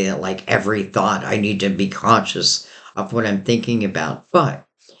I say that, like every thought, I need to be conscious of what I'm thinking about. But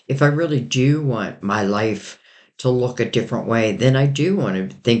if I really do want my life to look a different way, then I do want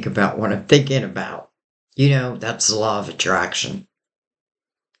to think about what I'm thinking about. That's the law of attraction.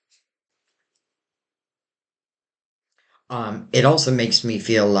 It also makes me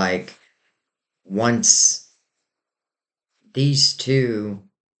feel like once these two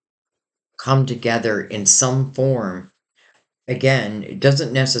come together in some form, again, it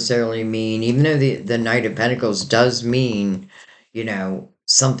doesn't necessarily mean, even though the Knight of Pentacles does mean,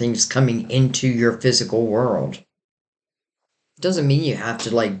 something's coming into your physical world. It doesn't mean you have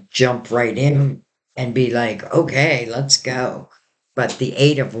to like jump right in and be like, okay, let's go. But the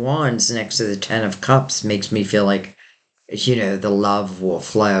Eight of Wands next to the Ten of Cups makes me feel like, the love will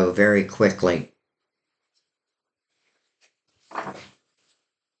flow very quickly.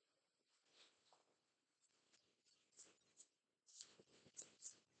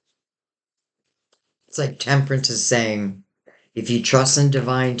 It's like Temperance is saying, if you trust in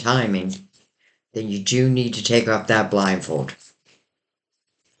divine timing, then you do need to take off that blindfold.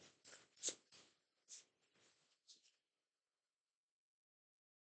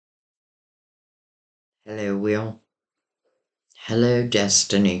 Hello, Will. Hello,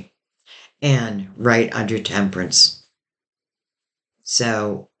 Destiny. And right under Temperance.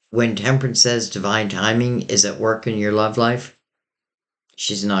 So when Temperance says divine timing is at work in your love life,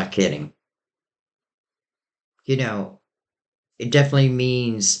 she's not kidding. It definitely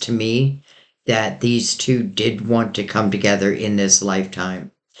means to me that these two did want to come together in this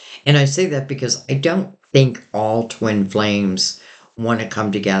lifetime. And I say that because I don't think all twin flames want to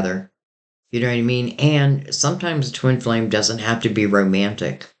come together. You know what I mean? And sometimes a twin flame doesn't have to be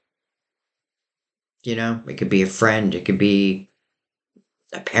romantic. It could be a friend, it could be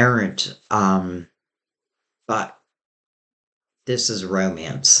a parent. But this is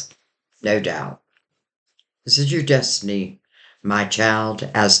romance, no doubt. This is your destiny, my child,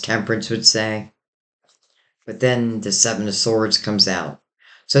 as Temperance would say. But then the Seven of Swords comes out.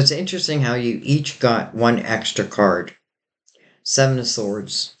 So it's interesting how you each got one extra card. Seven of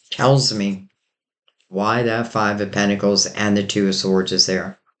Swords tells me Why that Five of Pentacles and the Two of Swords is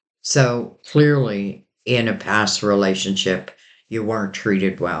there. So clearly, in a past relationship, you weren't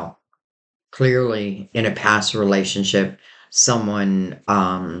treated well. Clearly, in a past relationship, someone,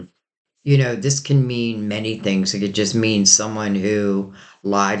 this can mean many things. It could just mean someone who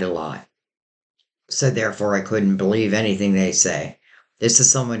lied a lot. So therefore, I couldn't believe anything they say. This is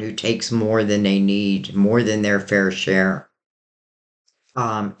someone who takes more than they need, more than their fair share.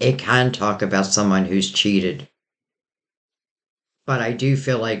 It can talk about someone who's cheated. But I do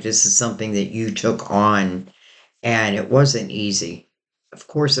feel like this is something that you took on and it wasn't easy. Of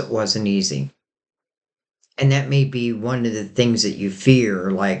course, it wasn't easy. And that may be one of the things that you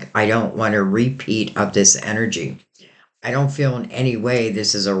fear. Like, I don't want a repeat of this energy. I don't feel in any way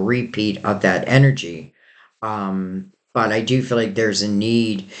this is a repeat of that energy. But I do feel like there's a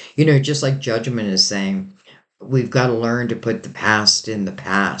need, just like Judgment is saying, we've got to learn to put the past in the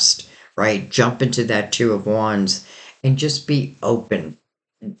past, right? Jump into that Two of Wands and just be open.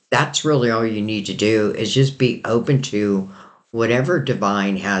 That's really all you need to do is just be open to whatever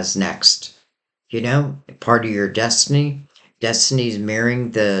divine has next. Part of your destiny. Destiny's mirroring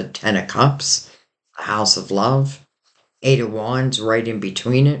the Ten of Cups, House of Love, Eight of Wands right in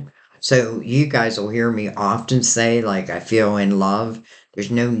between it. So you guys will hear me often say, like, I feel in love. There's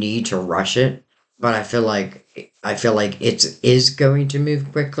no need to rush it, but I feel like it is going to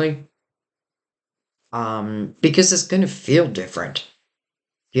move quickly. Because it's going to feel different.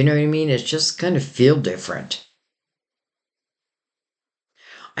 You know what I mean? It's just going to feel different.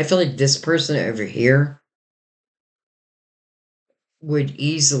 I feel like this person over here would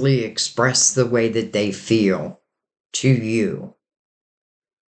easily express the way that they feel to you.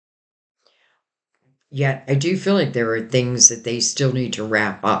 Yet I do feel like there are things that they still need to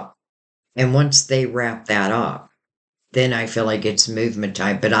wrap up. And once they wrap that up, then I feel like it's movement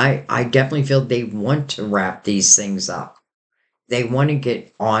time. But I definitely feel they want to wrap these things up. They want to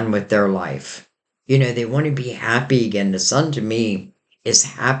get on with their life. They want to be happy again. The sun to me is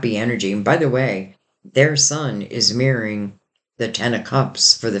happy energy. And by the way, their sun is mirroring the Ten of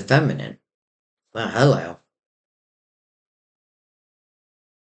Cups for the feminine. Well, hello.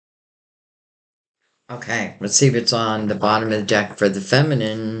 Okay, let's see if it's on the bottom of the deck for the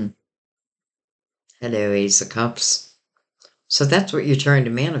feminine. Hello, Ace of Cups. So that's what you're trying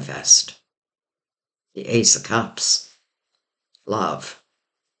to manifest. The Ace of Cups. Love.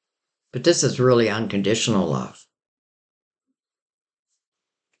 But this is really unconditional love.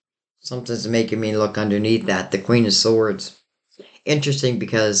 Something's making me look underneath that. The Queen of Swords. Interesting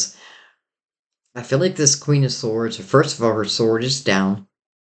because I feel like this Queen of Swords, first of all, her sword is down.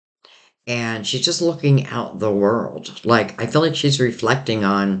 And she's just looking out the world. Like, I feel like she's reflecting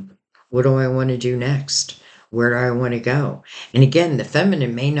on what do I want to do next? Where do I want to go? And again, the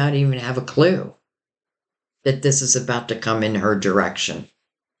feminine may not even have a clue that this is about to come in her direction.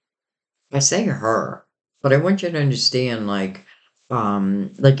 I say her, but I want you to understand, like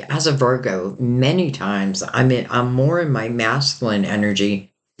as a Virgo, many times I'm more in my masculine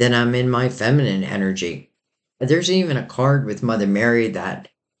energy than I'm in my feminine energy. There's even a card with Mother Mary that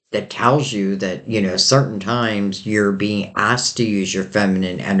tells you that, certain times you're being asked to use your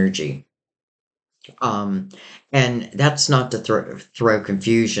feminine energy. Um, and that's not to throw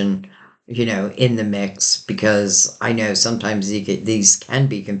confusion, in the mix because I know sometimes these can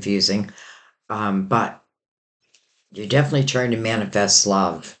be confusing. But you're definitely trying to manifest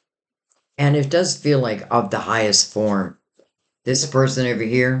love. And it does feel like of the highest form. This person over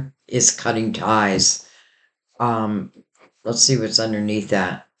here is cutting ties. Um, let's see what's underneath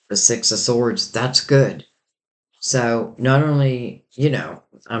that. The Six of Swords, that's good. So not only,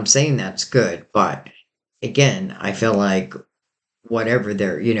 I'm saying that's good, but again, I feel like whatever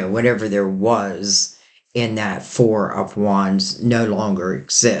there was in that Four of Wands no longer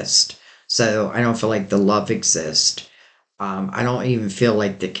exists. So I don't feel like the love exists. I don't even feel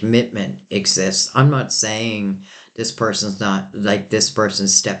like the commitment exists. I'm not saying this person's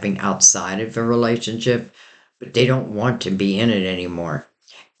stepping outside of a relationship, but they don't want to be in it anymore.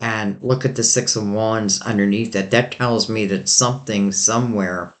 And look at the Six of Wands underneath that. That tells me that something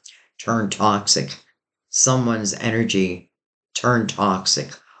somewhere turned toxic. Someone's energy turned toxic.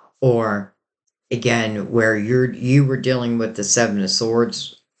 Or again, where you were dealing with the Seven of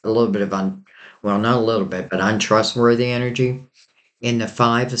Swords, a little bit of well, not a little bit, but untrustworthy energy. In the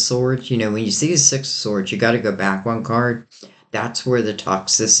Five of Swords, when you see the Six of Swords, you got to go back one card. That's where the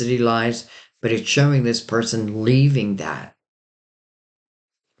toxicity lies. But it's showing this person leaving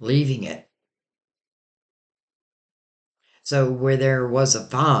it. So where there was a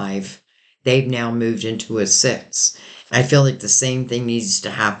five, they've now moved into a six. I feel like the same thing needs to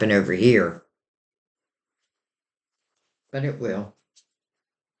happen over here. but it will.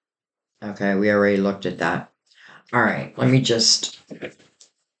 Okay, we already looked at that. All right, let me just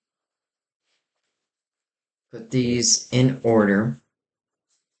put these in order.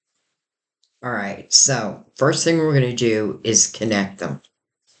 All right, so first thing we're going to do is connect them.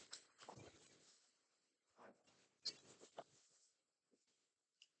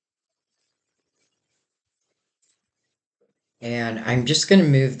 And I'm just going to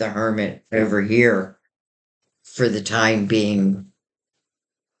move the hermit over here for the time being.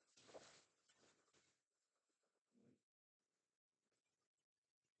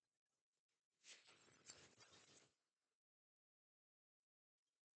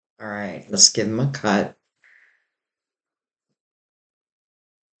 All right, let's give him a cut.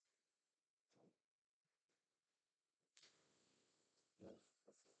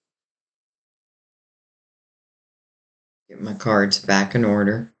 Get my cards back in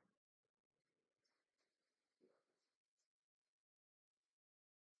order.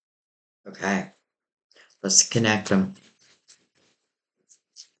 Okay, let's connect them.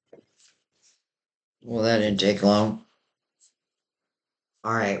 Well, that didn't take long.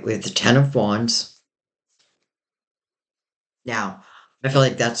 All right, we have the Ten of Wands. Now, I feel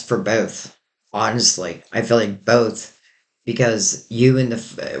like that's for both. Honestly, I feel like both because you and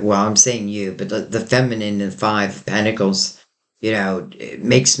well, I'm saying you, but the feminine and Five of Pentacles, it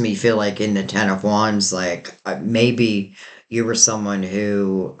makes me feel like in the Ten of Wands, like maybe you were someone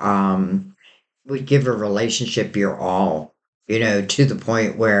who would give a relationship your all, to the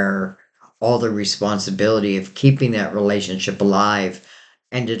point where all the responsibility of keeping that relationship alive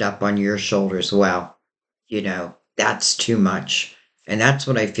ended up on your shoulders. Well, that's too much. And that's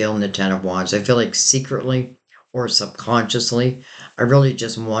what I feel in the Ten of Wands. I feel like secretly or subconsciously, I really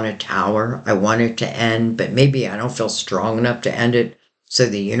just want a tower. I want it to end, but maybe I don't feel strong enough to end it. So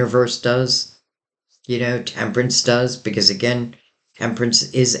the universe does, Temperance does, because again,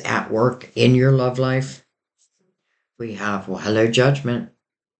 Temperance is at work in your love life. We have, well, hello, Judgment.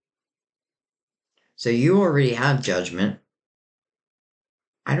 So you already have Judgment.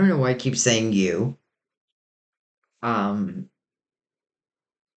 I don't know why I keep saying you. Um,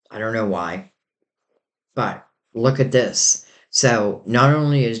 I don't know why. But look at this. So not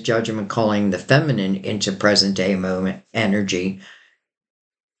only is Judgment calling the feminine into present day moment energy,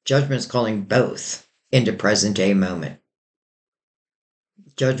 Judgment's calling both into present day moment.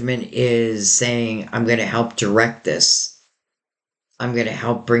 Judgment is saying, I'm going to help direct this. I'm going to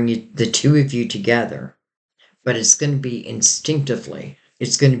help bring the two of you together. But it's going to be instinctively.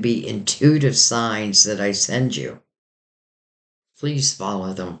 It's going to be intuitive signs that I send you. Please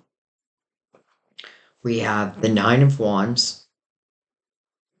follow them. We have the Nine of Wands.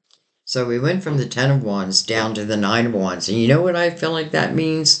 So we went from the Ten of Wands down to the Nine of Wands. And you know what I feel like that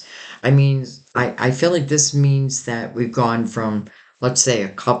means? I feel like this means that we've gone from, let's say, a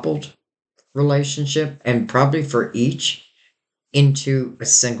coupled relationship, and probably for each, into a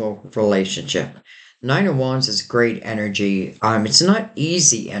single relationship. Nine of Wands is great energy. It's not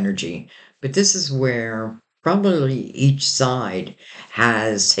easy energy, but this is where probably each side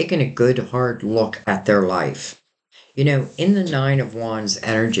has taken a good hard look at their life. In the Nine of Wands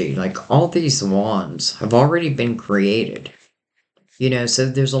energy, like all these wands have already been created. So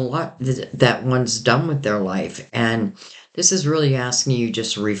there's a lot that one's done with their life. And this is really asking you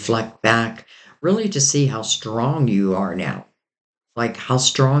just to reflect back, really to see how strong you are now, like how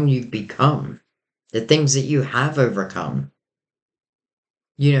strong you've become, the things that you have overcome.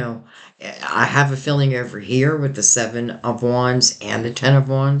 You know, I have a feeling over here with the Seven of Wands and the Ten of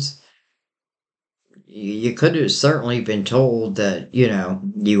Wands, you could have certainly been told that,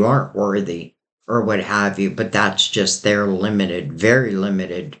 you aren't worthy or what have you, but that's just their limited, very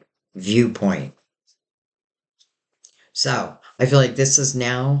limited viewpoint. So I feel like this is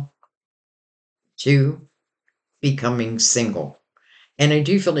now to becoming single. And I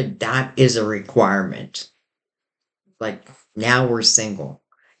do feel like that is a requirement. Like now we're single.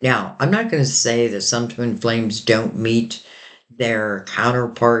 Now, I'm not going to say that some twin flames don't meet their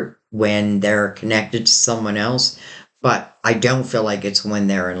counterpart when they're connected to someone else, but I don't feel like it's when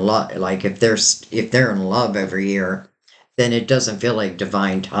they're in love. Like if they're in love every year, then it doesn't feel like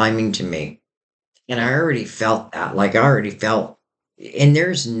divine timing to me. And I already felt that. Like I already felt, and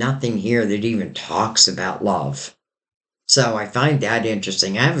there's nothing here that even talks about love. So I find that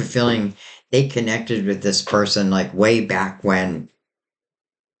interesting. I have a feeling they connected with this person like way back when.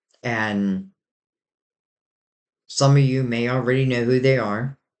 And some of you may already know who they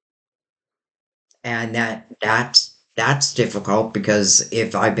are. And that's difficult because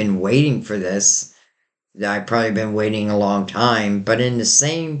if I've been waiting for this, I've probably been waiting a long time. But in the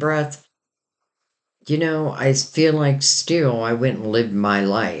same breath, I feel like still I went and lived my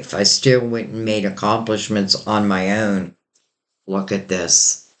life. I still went and made accomplishments on my own. Look at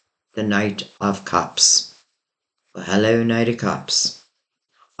this. The Knight of Cups. Well, hello, Knight of Cups.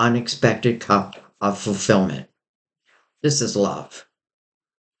 Unexpected cup of fulfillment. This is love.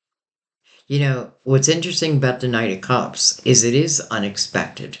 What's interesting about the Knight of Cups is it is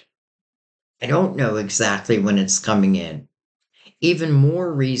unexpected. I don't know exactly when it's coming in. Even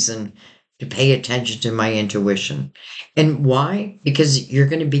more reason to pay attention to my intuition. And why? Because you're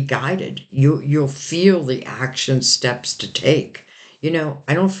going to be guided. You'll feel the action steps to take. I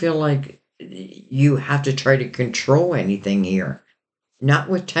don't feel like you have to try to control anything here. Not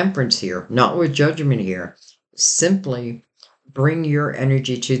with temperance here, not with judgment here. Simply bring your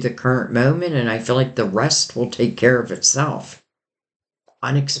energy to the current moment, and I feel like the rest will take care of itself.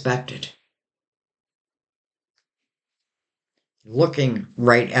 Unexpected. Looking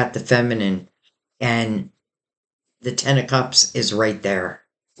right at the feminine, and the Ten of Cups is right there.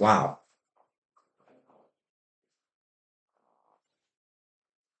 Wow.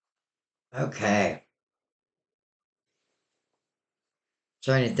 Okay.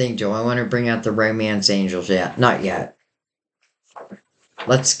 Trying to think, do I want to bring out the romance angels yet? Not yet.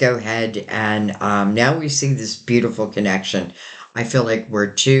 Let's go ahead and now we see this beautiful connection. I feel like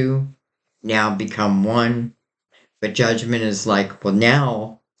we're two now become one, but judgment is like, well,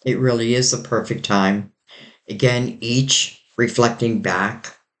 now it really is the perfect time. Again, each reflecting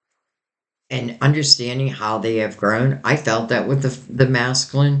back and understanding how they have grown. I felt that with the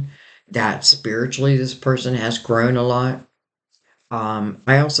masculine, that spiritually this person has grown a lot.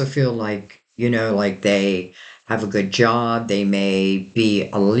 I also feel like, like they have a good job. They may be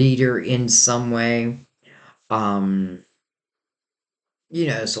a leader in some way. Um,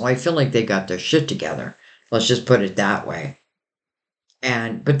 so I feel like they got their shit together. Let's just put it that way.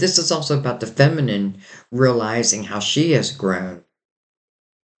 But this is also about the feminine realizing how she has grown.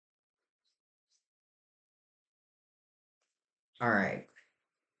 All right.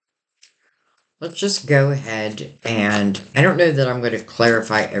 Let's just go ahead and I don't know that I'm going to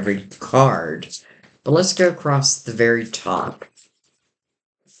clarify every card, but let's go across the very top.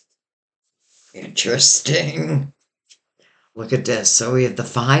 Interesting. Look at this. So we have the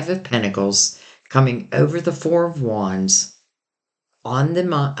Five of Pentacles coming over the Four of Wands on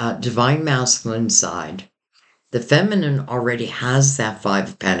the Divine Masculine side. The feminine already has that Five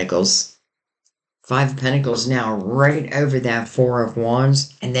of Pentacles. Five of Pentacles now right over that Four of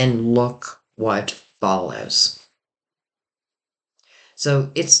Wands. And then look what follows.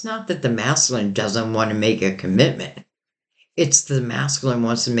 So it's not that the masculine doesn't want to make a commitment. It's the masculine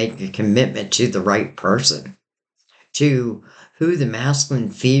wants to make a commitment to the right person, to who the masculine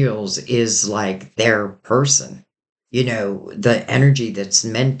feels is like their person, the energy that's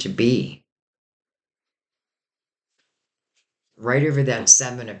meant to be. Right over that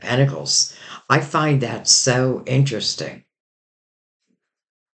Seven of Pentacles. I find that so interesting.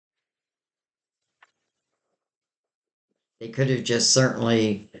 They could have just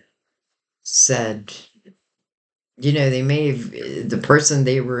certainly said, they may have, the person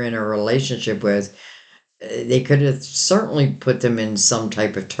they were in a relationship with, they could have certainly put them in some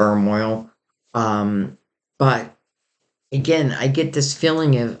type of turmoil. But again, I get this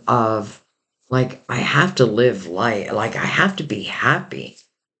feeling of like I have to live life, like I have to be happy.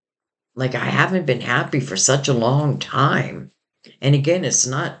 Like I haven't been happy for such a long time. And again,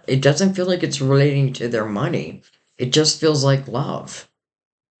 it doesn't feel like it's relating to their money. It just feels like love.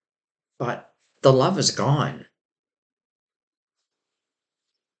 But the love is gone.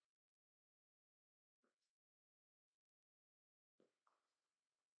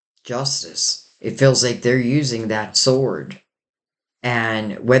 Justice. It feels like they're using that sword.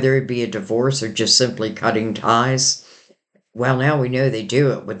 And whether it be a divorce or just simply cutting ties, well, now we know they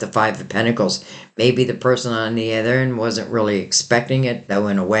do it with the Five of Pentacles. Maybe the person on the other end wasn't really expecting it, though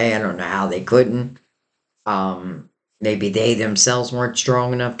in a way, I don't know how they couldn't. Maybe they themselves weren't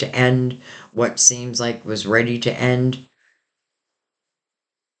strong enough to end what seems like was ready to end.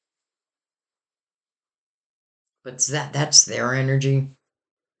 But that's their energy.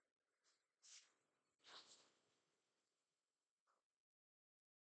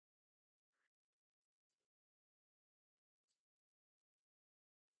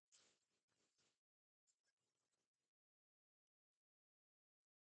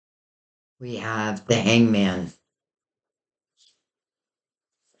 We have the Hangman.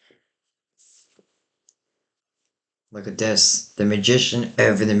 Look at this. The Magician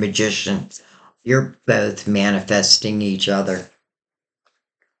over the Magician. You're both manifesting each other.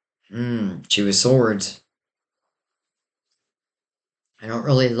 Two of Swords. I don't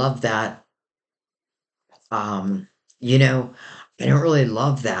really love that. Um, you know, I don't really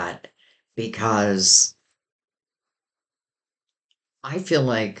love that because I feel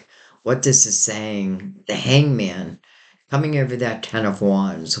like what this is saying, the hangman coming over that 10 of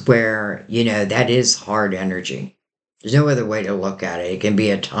wands, where, that is hard energy. There's no other way to look at it. It can be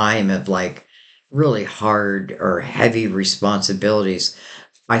a time of like really hard or heavy responsibilities.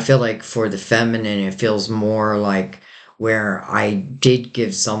 I feel like for the feminine, it feels more like where I did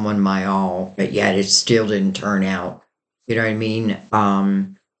give someone my all, but yet it still didn't turn out. You know what I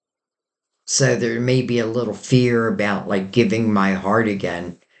mean? So there may be a little fear about like giving my heart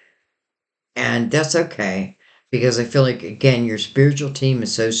again. And that's okay because I feel like again your spiritual team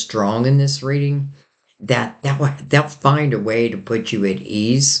is so strong in this reading that they'll find a way to put you at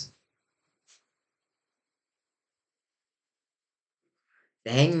ease.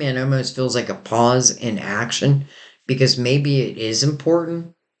 The hangman almost feels like a pause in action because maybe it is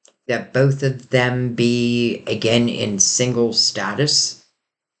important that both of them be again in single status.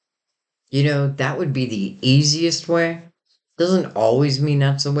 That would be the easiest way. Doesn't always mean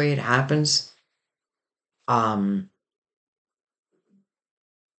that's the way it happens. Um,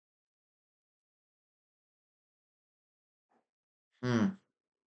 hmm.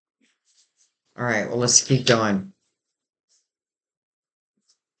 All right, well, let's keep going.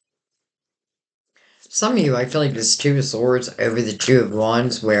 Some of you, I feel like this Two of Swords over the Two of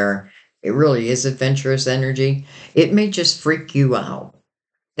Wands, where it really is adventurous energy, it may just freak you out.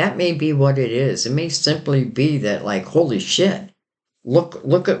 That may be what it is. It may simply be that, like, holy shit,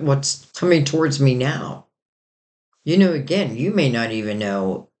 look at what's coming towards me now. Again, you may not even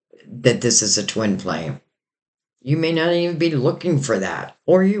know that this is a twin flame. You may not even be looking for that,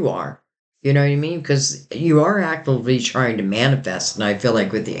 or you are. You know what I mean? Because you are actively trying to manifest, and I feel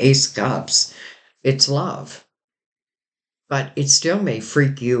like with the Ace of Cups, it's love, but it still may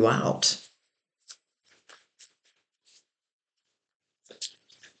freak you out.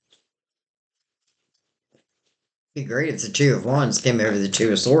 Be great if the Two of Wands came over the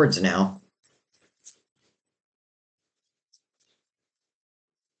Two of Swords now.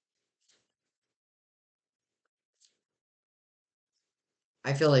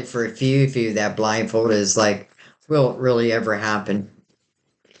 I feel like for a few of you, that blindfold is like, will it really ever happen?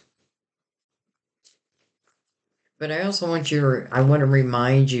 But I also I want to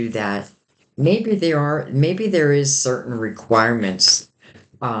remind you that maybe there is certain requirements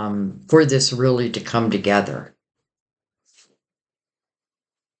for this really to come together.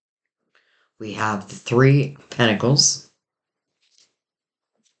 We have the Three of Pentacles.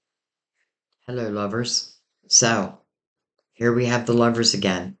 Hello, lovers. So here we have the lovers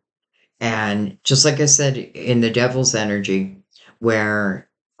again. And just like I said in the devil's energy, where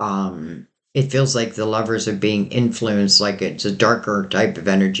it feels like the lovers are being influenced, like it's a darker type of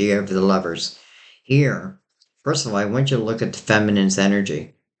energy over the lovers. Here, first of all, I want you to look at the feminine's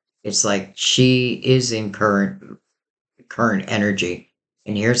energy. It's like she is in current energy.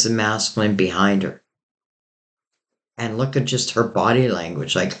 And here's the masculine behind her. And look at just her body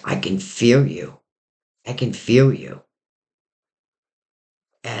language. Like, I can feel you. I can feel you.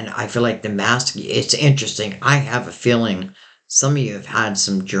 And I feel like the mask, it's interesting. I have a feeling some of you have had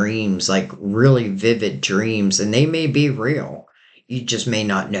some dreams, like really vivid dreams, and they may be real. You just may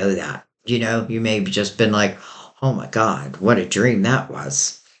not know that. You may have just been like, oh my God, what a dream that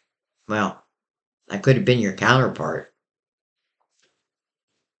was. Well, that could have been your counterpart.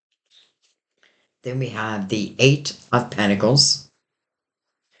 Then we have the Eight of Pentacles.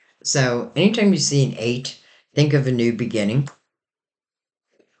 So anytime you see an eight, think of a new beginning.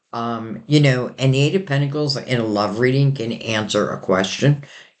 An Eight of Pentacles in a love reading can answer a question.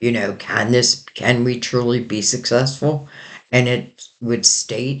 Can we truly be successful? And it would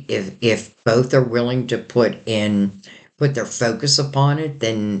state if both are willing to put their focus upon it,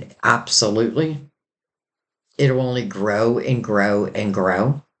 then absolutely. It'll only grow and grow and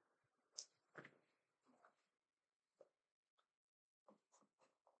grow.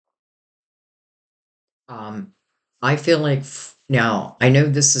 Um, I feel like now I know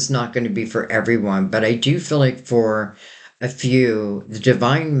this is not going to be for everyone, but I do feel like for a few, the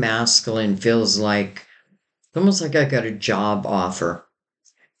divine masculine feels like almost like I got a job offer,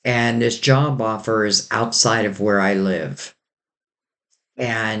 and this job offer is outside of where I live,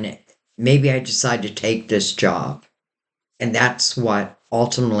 and maybe I decide to take this job, and that's what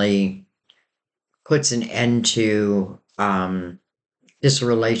ultimately puts an end to this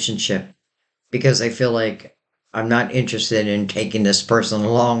relationship because I feel like I'm not interested in taking this person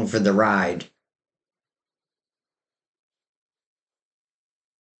along for the ride.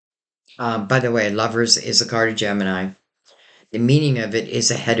 By the way, Lovers is a card of Gemini. The meaning of it is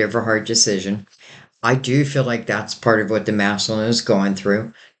a head over heart decision. I do feel like that's part of what the masculine is going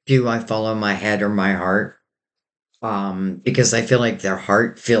through. Do I follow my head or my heart? Because I feel like their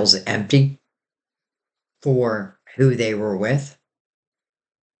heart feels empty for who they were with.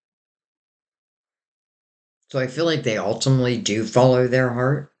 So I feel like they ultimately do follow their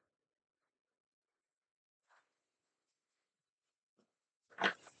heart.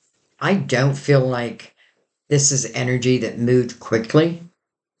 I don't feel like this is energy that moved quickly,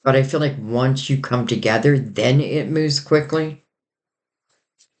 but I feel like once you come together, then it moves quickly.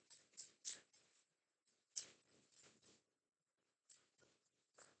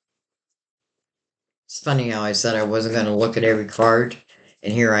 It's funny how I said I wasn't going to look at every card,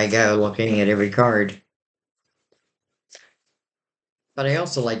 and here I go looking at every card. But I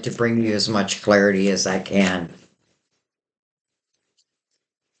also like to bring you as much clarity as I can.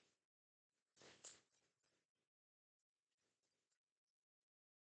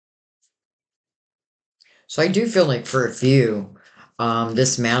 So I do feel like for a few,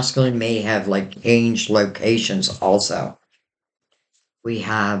 this masculine may have like changed locations also. We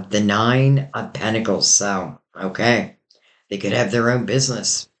have the Nine of Pentacles. So, okay, they could have their own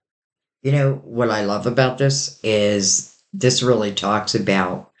business. You know, what I love about this is this really talks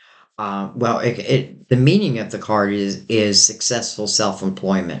about, well, the meaning of the card is successful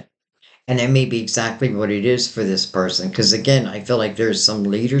self-employment. And that may be exactly what it is for this person. Because again, I feel like there's some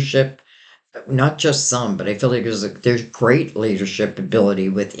leadership, not just some, but I feel like there's great leadership ability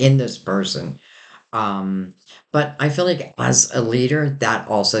within this person. Um, but I feel like as a leader, that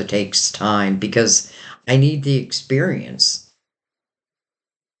also takes time because I need the experience.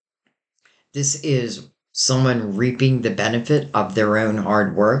 This is someone reaping the benefit of their own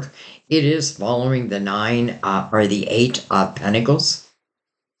hard work. It is following the nine or the eight of pentacles.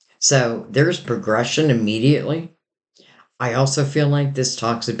 So there's progression immediately. I also feel like this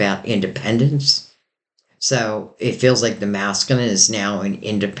talks about independence. So it feels like the masculine is now an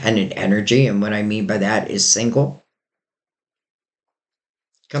independent energy. And what I mean by that is single.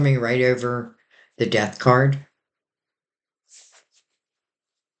 Coming right over the death card.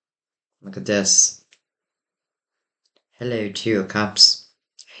 Look at this. Hello, Two of Cups.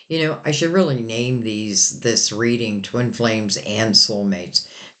 You know, I should really name this reading Twin Flames and Soulmates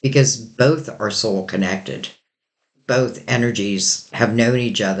because both are soul connected. Both energies have known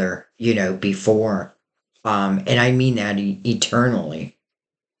each other, before. And I mean that eternally.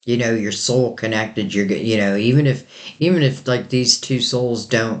 Your soul connected, even if like these two souls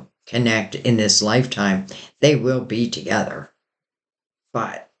don't connect in this lifetime, they will be together.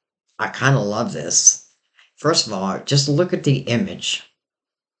 But I kind of love this. First of all, just look at the image.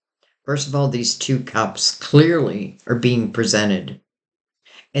 First of all, these two cups clearly are being presented.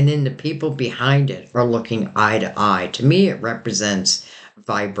 And then the people behind it are looking eye to eye. To me, it represents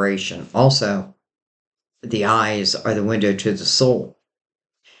vibration. Also, the eyes are the window to the soul.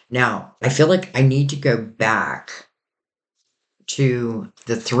 Now, I feel like I need to go back to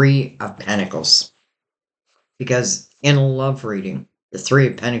the Three of Pentacles because in a love reading, the Three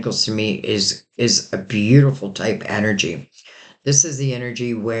of Pentacles to me is a beautiful type energy. This is the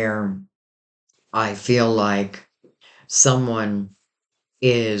energy where I feel like someone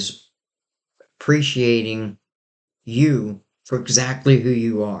is appreciating you for exactly who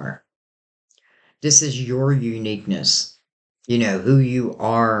you are. This is your uniqueness, who you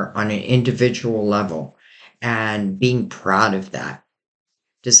are on an individual level and being proud of that.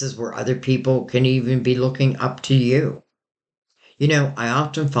 This is where other people can even be looking up to you. I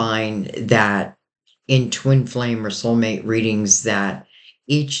often find that in twin flame or soulmate readings that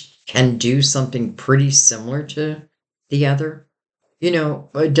each can do something pretty similar to the other.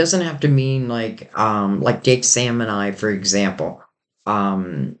 It doesn't have to mean like Jake Sam and I, for example.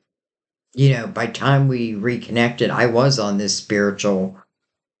 Um, by time we reconnected, I was on this spiritual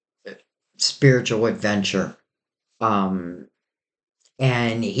adventure. Um,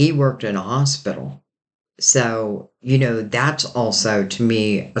 and he worked in a hospital. So, that's also to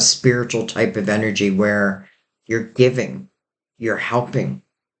me a spiritual type of energy where you're giving, you're helping.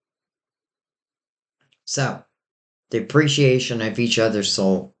 So, the appreciation of each other's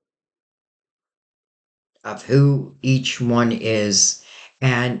soul, of who each one is,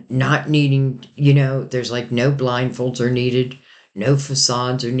 and not needing, there's like no blindfolds are needed, no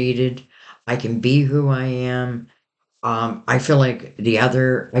facades are needed. I can be who I am. I feel like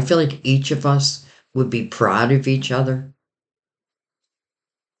each of us would be proud of each other.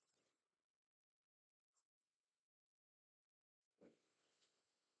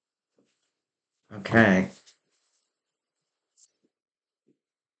 Okay.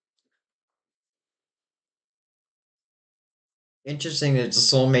 Interesting that the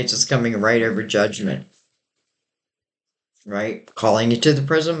soulmates is coming right over judgment, right? Calling you to the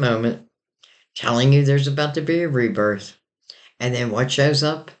present moment, telling you there's about to be a rebirth. And then what shows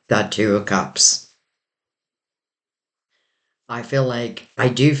up? That Two of Cups. I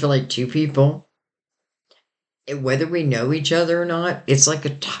do feel like two people, whether we know each other or not, it's like a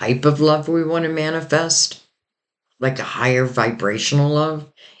type of love we want to manifest, like a higher vibrational love.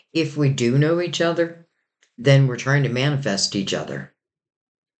 If we do know each other, then we're trying to manifest each other.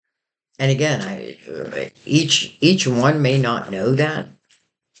 And again, each one may not know that.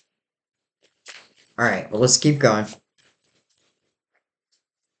 All right, well, let's keep going.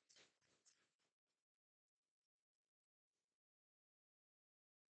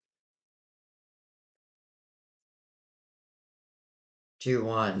 Two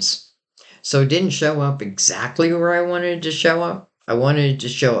wands. So it didn't show up exactly where I wanted it to show up. I wanted it to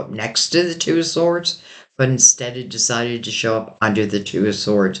show up next to the Two of Swords, but instead it decided to show up under the Two of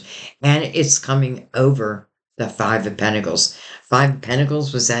Swords. And it's coming over the Five of Pentacles. Five of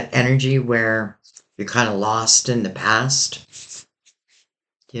Pentacles was that energy where you're kind of lost in the past,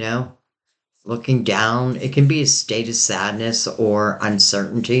 you know, looking down. It can be a state of sadness or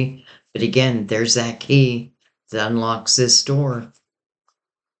uncertainty. But again, there's that key that unlocks this door.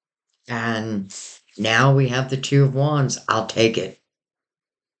 And now we have the Two of Wands. I'll take it.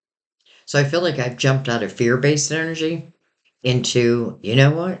 So I feel like I've jumped out of fear based energy into, you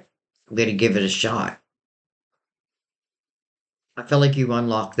know what? I'm going to give it a shot. I feel like you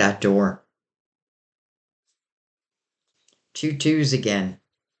unlocked that door. Two twos again.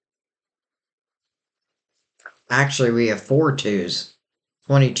 Actually, we have four twos.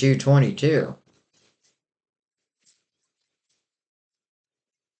 22, 22.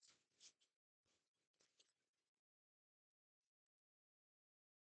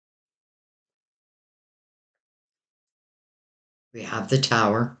 We have the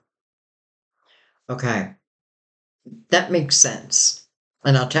Tower. Okay, that makes sense.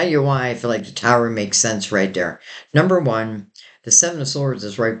 And I'll tell you why I feel like the Tower makes sense right there. Number one, the Seven of Swords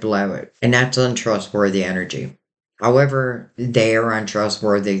is right below it, and that's untrustworthy energy. However, they are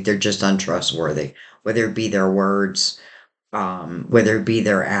untrustworthy, they're just untrustworthy, whether it be their words, whether it be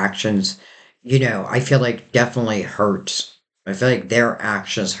their actions. I feel like definitely hurts. I feel like their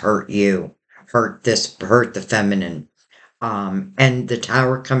actions hurt you, hurt the feminine. And the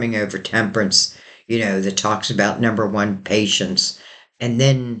Tower coming over Temperance, that talks about number one, patience, and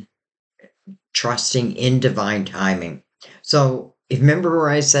then trusting in divine timing. So, if remember where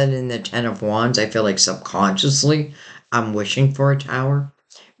I said in the Ten of Wands, I feel like subconsciously I'm wishing for a tower.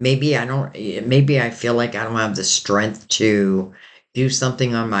 Maybe I don't, maybe I feel like I don't have the strength to do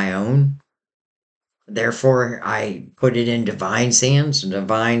something on my own. Therefore, I put it in Divine's hands, and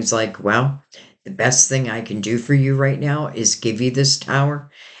Divine's like, well, the best thing I can do for you right now is give you this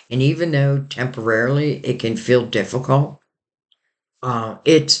tower. And even though temporarily it can feel difficult,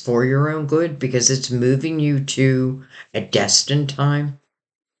 it's for your own good because it's moving you to a destined time.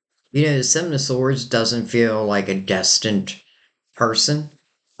 The Seven of Swords doesn't feel like a destined person,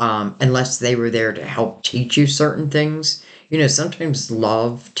 unless they were there to help teach you certain things. Sometimes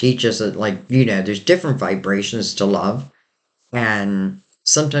love teaches it, like, there's different vibrations to love. And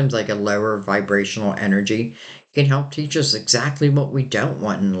sometimes, like, a lower vibrational energy can help teach us exactly what we don't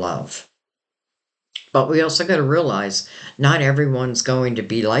want in love. But we also got to realize not everyone's going to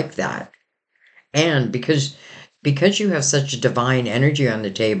be like that. And because you have such a divine energy on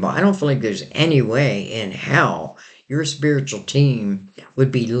the table, I don't feel like there's any way in hell your spiritual team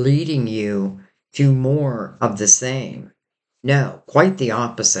would be leading you to more of the same. No, quite the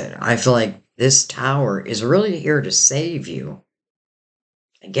opposite. I feel like this tower is really here to save you.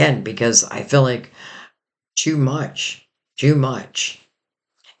 Again, because I feel like too much, too much.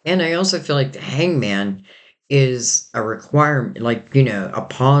 And I also feel like the hangman is a requirement, like, a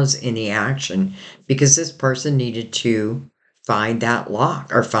pause in the action because this person needed to find that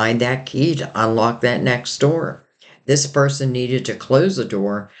lock or find that key to unlock that next door. This person needed to close the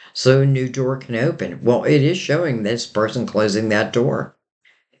door so a new door can open. Well, it is showing this person closing that door.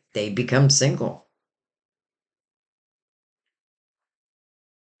 They become single.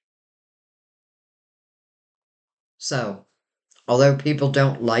 So, although people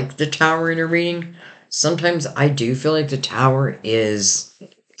don't like the tower in a reading, sometimes I do feel like the tower is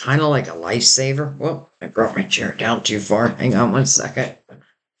kind of like a lifesaver. Whoa, I brought my chair down too far. Hang on one second.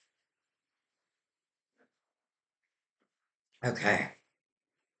 Okay,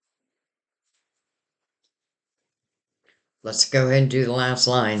 let's go ahead and do the last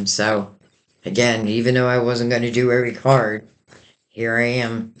line. So, again, even though I wasn't going to do every card, here I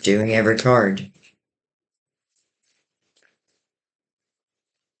am doing every card.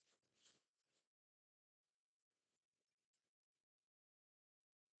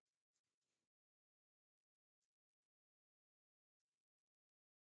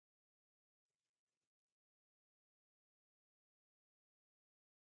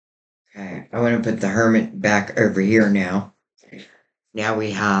 Okay, I want to put the Hermit back over here now. Now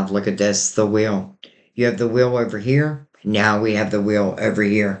we have, look at this, the wheel. You have the wheel over here. Now we have the wheel over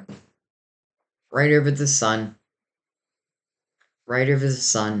here. Right over the sun. Right over the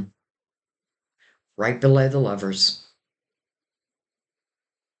sun. Right below the lovers.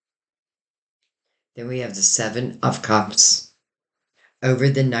 Then we have the Seven of Cups. Over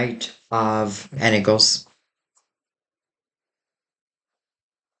the Knight of Pentacles.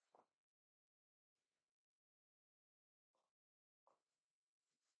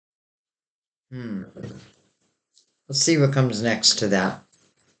 Let's see what comes next to that.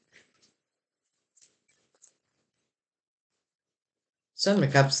 Seven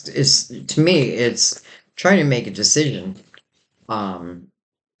of Cups is, to me, it's trying to make a decision. Um,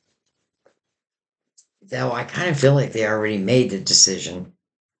 though I kind of feel like they already made the decision.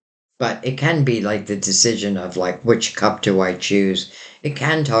 But it can be like the decision of like which cup do I choose. It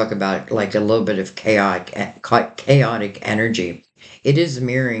can talk about like a little bit of chaotic energy. It is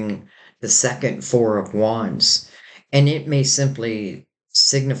mirroring the second Four of Wands, and it may simply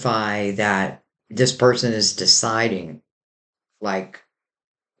signify that this person is deciding like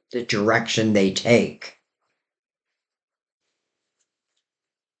the direction they take.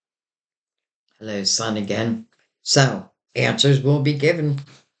 Hello, Sun again. So answers will be given.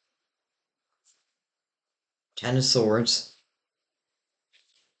 Ten of Swords,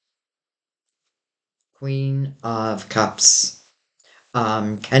 Queen of Cups.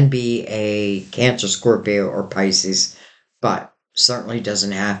 Can be a Cancer, Scorpio, or Pisces, but certainly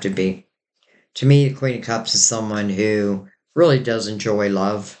doesn't have to be. To me, the Queen of Cups is someone who really does enjoy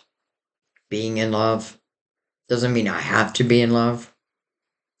love, being in love. Doesn't mean I have to be in love,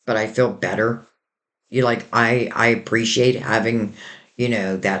 but I feel better. You like, I appreciate having,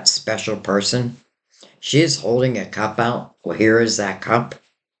 that special person. She is holding a cup out. Well, here is that cup,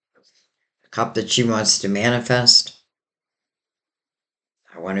 a cup that she wants to manifest.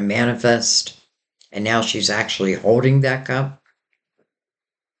 I want to manifest. And now she's actually holding that cup.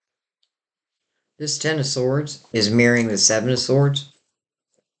 This Ten of Swords is mirroring the Seven of Swords.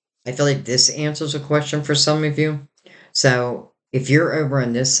 I feel like this answers a question for some of you. So if you're over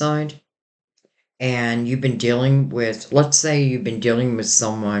on this side and you've been dealing with, let's say you've been dealing with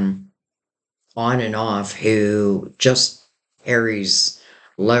someone on and off who just carries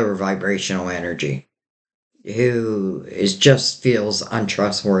lower vibrational energy, who is just feels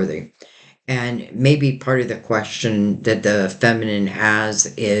untrustworthy. And maybe part of the question that the feminine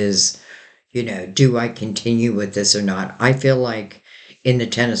has is, do I continue with this or not? I feel like in the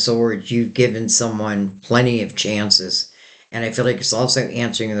Ten of Swords, you've given someone plenty of chances. And I feel like it's also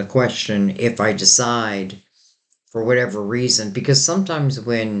answering the question if I decide for whatever reason, because sometimes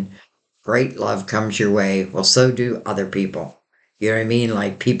when great love comes your way, well, so do other people. You know what I mean?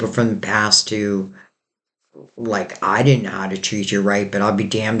 Like people from the past who, like, I didn't know how to treat you right, but I'll be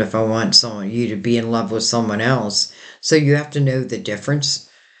damned if I want you to be in love with someone else. So you have to know the difference.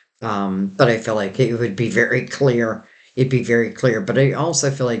 But I feel like it would be very clear. It'd be very clear. But I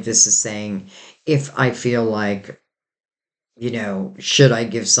also feel like this is saying if I feel like, should I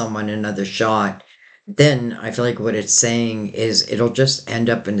give someone another shot? Then I feel like what it's saying is it'll just end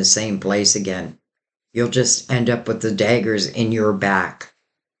up in the same place again. You'll just end up with the daggers in your back.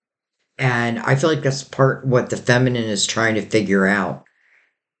 And I feel like that's part what the feminine is trying to figure out.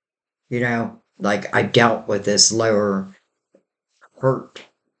 Like I dealt with this lower hurt,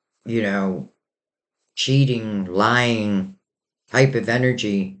 you know, cheating, lying type of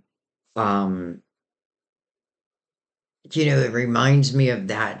energy. Um, it reminds me of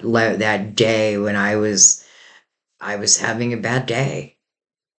that day when I was having a bad day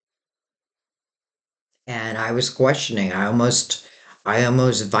and I was questioning. I almost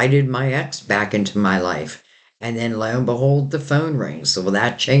invited my ex back into my life. And then lo and behold, the phone rings. So well,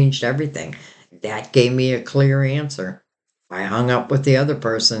 that changed everything. That gave me a clear answer. I hung up with the other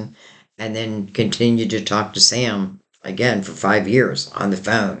person and then continued to talk to Sam again for 5 years on the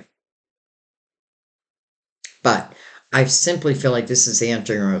phone. But I simply feel like this is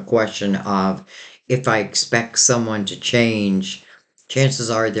answering a question of if I expect someone to change, chances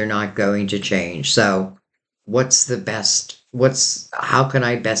are they're not going to change. So, how can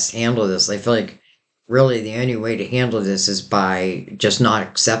I best handle this? I feel like really the only way to handle this is by just not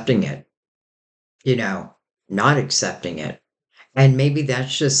accepting it, you know, not accepting it. And maybe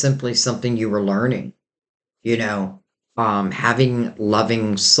that's just simply something you were learning, you know, having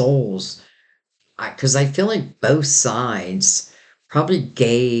loving souls because I feel like both sides probably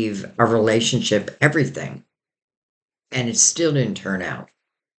gave a relationship everything and it still didn't turn out.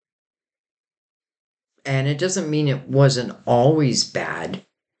 And it doesn't mean it wasn't always bad,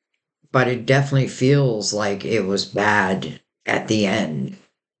 but it definitely feels like it was bad at the end.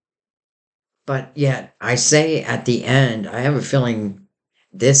 But yet, I say at the end, I have a feeling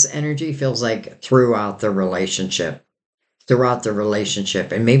this energy feels like throughout the relationship.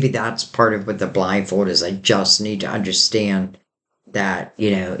 And maybe that's part of what the blindfold is. I just need to understand that,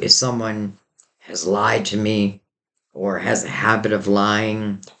 if someone has lied to me or has a habit of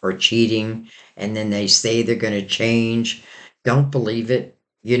lying or cheating, and then they say they're going to change, don't believe it.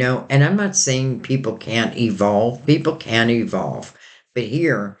 And I'm not saying people can evolve, but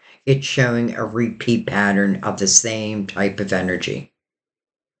here it's showing a repeat pattern of the same type of energy.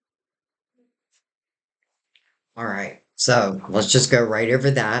 All right, so let's just go right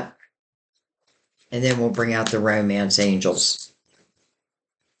over that, and then we'll bring out the romance angels.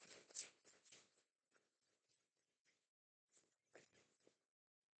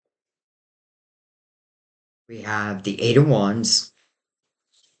 We have the Eight of Wands.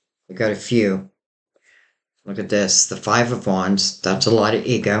 We got a few. Look at this. The Five of Wands. That's a lot of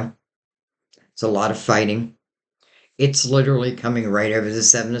ego. It's a lot of fighting. It's literally coming right over the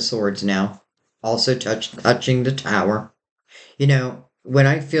Seven of Swords now. Also touching the Tower. When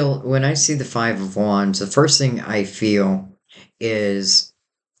I see the Five of Wands, the first thing I feel is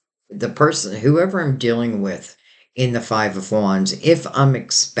the person, whoever I'm dealing with in the Five of Wands, if I'm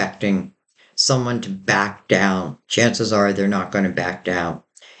expecting someone to back down, chances are they're not going to back down.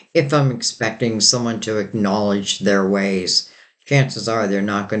 If I'm expecting someone to acknowledge their ways, chances are they're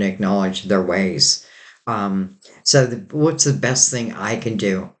not going to acknowledge their ways. What's the best thing I can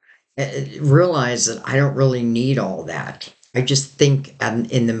do? Realize that I don't really need all that. I just think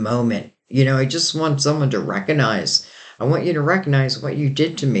in the moment, I just want someone to recognize. I want you to recognize what you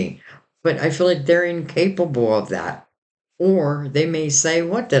did to me. But I feel like they're incapable of that. Or they may say,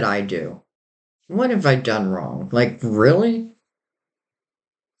 "What did I do? What have I done wrong?" Like, really?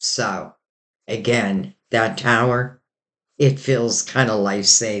 So, again, that tower, it feels kind of life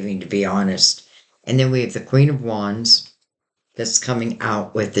saving, to be honest. And then we have the Queen of Wands that's coming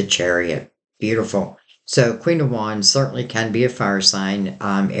out with the Chariot. Beautiful. So, Queen of Wands certainly can be a fire sign,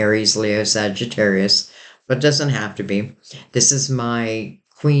 Aries, Leo, Sagittarius, but doesn't have to be. This is my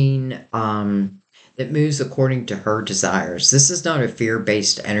queen that moves according to her desires. This is not a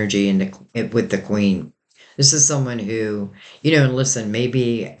fear-based energy with the queen. This is someone who, and listen,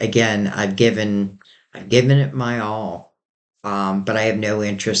 maybe again, I've given it my all, but I have no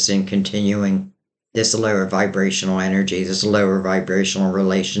interest in continuing this lower vibrational energy, this lower vibrational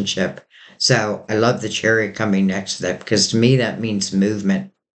relationship. So I love the Chariot coming next to that, because to me that means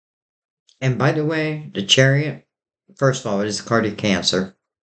movement. And by the way, the Chariot, first of all, it is a card of Cancer,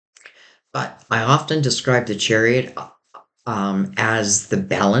 but I often describe the Chariot as the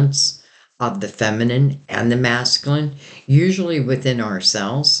balance of the feminine and the masculine, usually within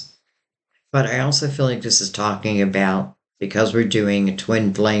ourselves. But I also feel like this is talking about, because we're doing a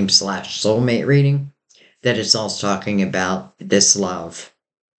twin flame / soulmate reading, that it's also talking about this love,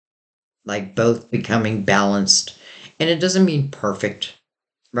 like both becoming balanced. And it doesn't mean perfect,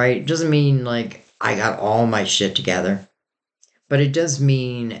 right? It doesn't mean like I got all my shit together, but it does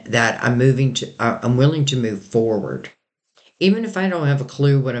mean that I'm willing to move forward, even if I don't have a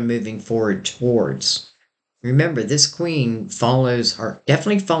clue what I'm moving forward towards. Remember, this queen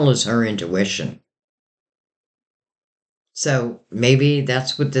definitely follows her intuition. So maybe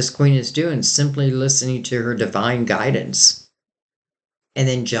that's what this queen is doing, simply listening to her divine guidance and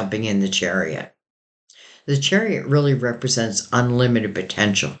then jumping in the Chariot. The Chariot really represents unlimited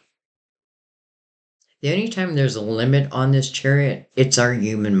potential. The only time there's a limit on this Chariot, it's our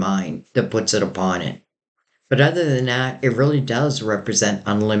human mind that puts it upon it. But other than that, it really does represent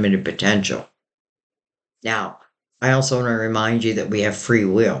unlimited potential. Now, I also want to remind you that we have free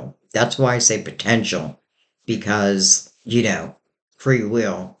will. That's why I say potential, because, free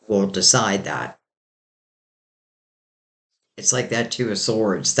will decide that. It's like that Two of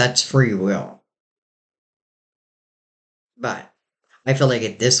Swords. That's free will. But I feel like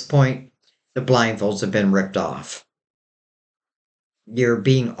at this point, the blindfolds have been ripped off. You're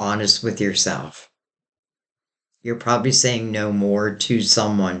being honest with yourself. You're probably saying no more to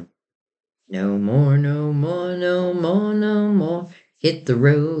someone. No more, no more, no more, no more. Hit the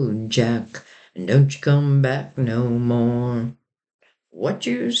road, Jack, and don't you come back no more. What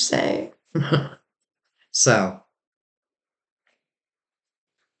you say? So,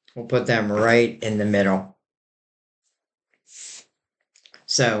 we'll put them right in the middle.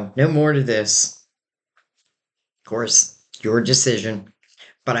 So, no more to this. Of course, your decision.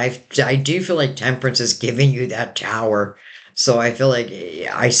 But I do feel like Temperance is giving you that tower. So I feel like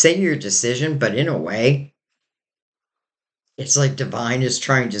I say your decision, but in a way, It's like divine is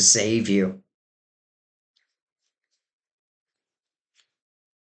trying to save you,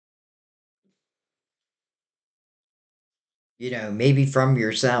 maybe from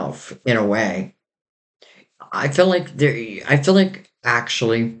yourself in a way. I feel like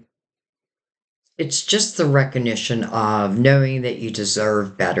actually it's just the recognition of knowing that you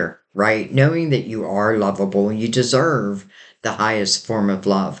deserve better, right? Knowing that you are lovable and you deserve the highest form of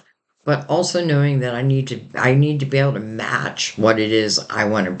love. But also knowing that I need to be able to match what it is I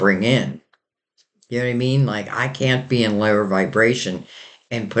want to bring in. You know what I mean? Like I can't be in lower vibration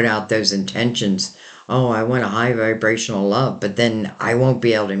and put out those intentions. Oh, I want a high vibrational love, but then I won't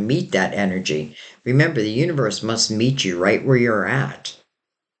be able to meet that energy. Remember, the universe must meet you right where you're at.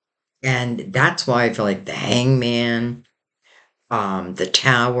 And that's why I feel like the hangman, the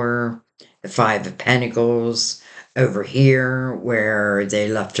tower, the five of pentacles over here where they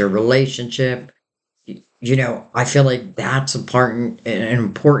left a relationship. I feel like that's an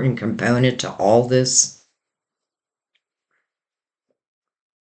important component to all this.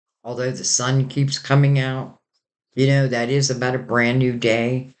 Although the sun keeps coming out, that is about a brand new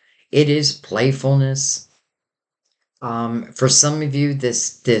day. It is playfulness. For some of you,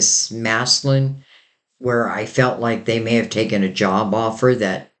 this masculine, where I felt like they may have taken a job offer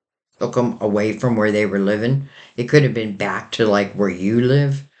that took them away from where they were living. It could have been back to like where you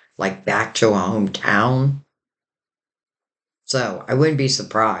live, like back to a hometown. So I wouldn't be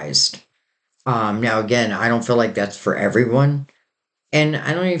surprised. Now again, I don't feel like that's for everyone. And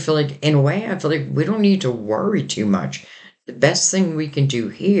I don't even feel like, in a way, I feel like we don't need to worry too much. The best thing we can do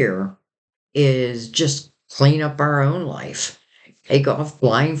here is just clean up our own life, take off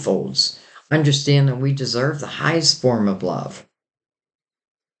blindfolds, understand that we deserve the highest form of love.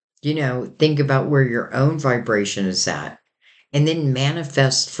 Think about where your own vibration is at, and then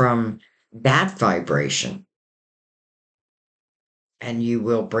manifest from that vibration, and you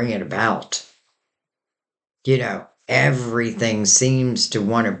will bring it about. Everything seems to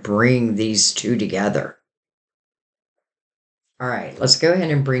want to bring these two together. All right, let's go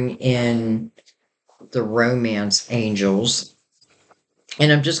ahead and bring in the romance angels.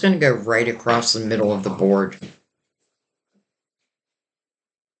 And I'm just going to go right across the middle of the board.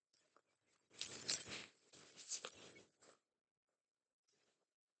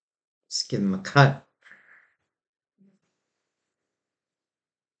 Let's give them a cut.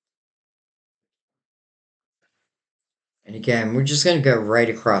 And again, we're just going to go right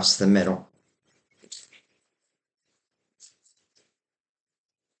across the middle.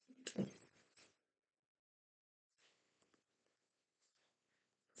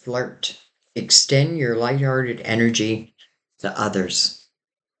 Flirt. Extend your lighthearted energy to others.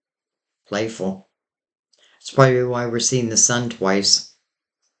 Playful. That's probably why we're seeing the sun twice,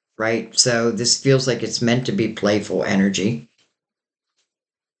 right? So this feels like it's meant to be playful energy.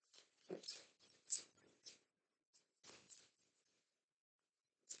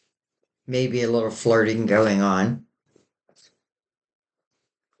 Maybe a little flirting going on.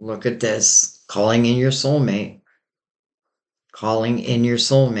 Look at this. Calling in your soulmate. Calling in your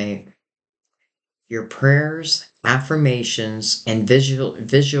soulmate. Your prayers, affirmations, and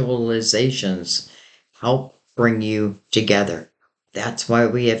visualizations help bring you together. That's why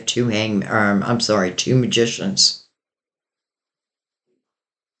we have two magicians.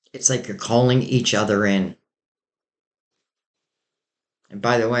 It's like you're calling each other in. And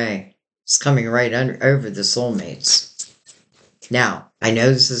by the way, it's coming right over the soulmates. Now, I know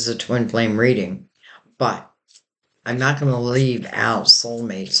this is a twin flame reading, but I'm not going to leave out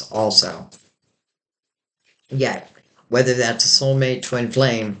soulmates also. Yet, whether that's a soulmate, twin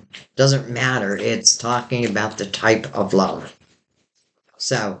flame, doesn't matter. It's talking about the type of love.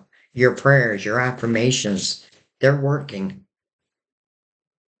 So, your prayers, your affirmations, they're working.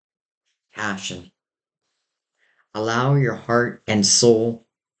 Passion. Allow your heart and soul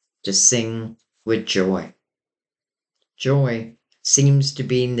to sing with joy. Joy seems to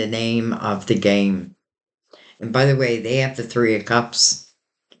be the name of the game. And by the way, they have the Three of Cups.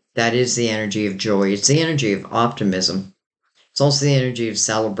 That is the energy of joy. It's the energy of optimism. It's also the energy of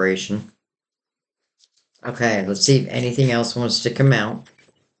celebration. Okay, let's see if anything else wants to come out.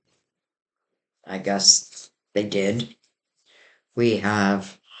 I guess they did. We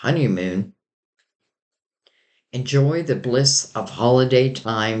have honeymoon. Enjoy the bliss of holiday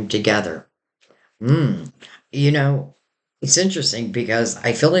time together. Mm. You know, it's interesting because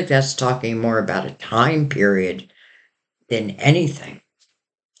I feel like that's talking more about a time period than anything.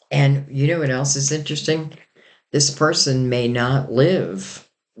 And you know what else is interesting? This person may not live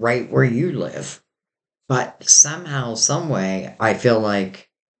right where you live, but somehow, some way, I feel like,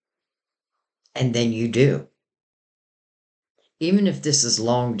 and then you do. Even if this is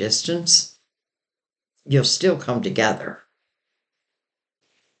long distance, you'll still come together.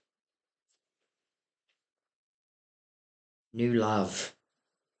 New love,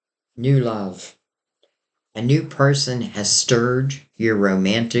 new love. A new person has stirred your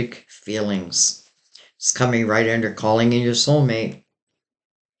romantic feelings. It's coming right under calling in your soulmate.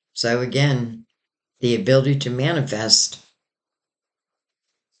 So, again, the ability to manifest,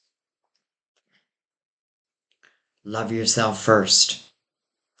 love yourself first.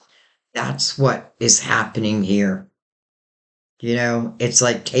 That's what is happening here. It's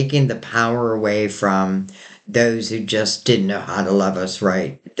like taking the power away from those who just didn't know how to love us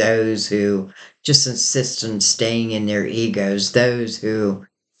right, those who just insist on staying in their egos, those who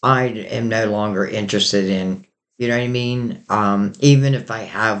I am no longer interested in. You know what I mean? Even if I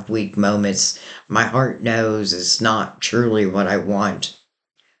have weak moments, my heart knows it's not truly what I want.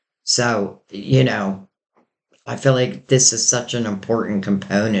 So, I feel like this is such an important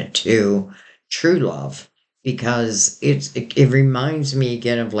component to true love because it reminds me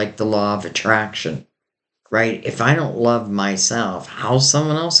again of like the law of attraction, right? If I don't love myself, how's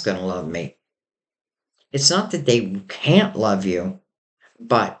someone else going to love me? It's not that they can't love you,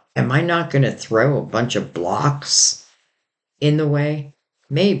 but am I not going to throw a bunch of blocks in the way?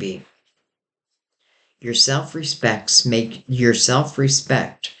 Maybe. Your self-respect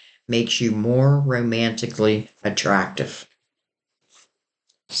makes you more romantically attractive.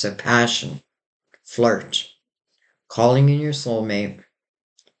 So passion, flirt, calling in your soulmate,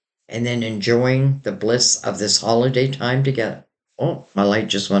 and then enjoying the bliss of this holiday time together. Oh, my light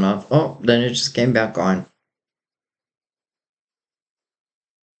just went off. Oh, then it just came back on.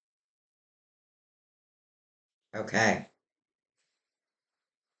 Okay.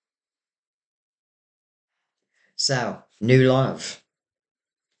 So, new love.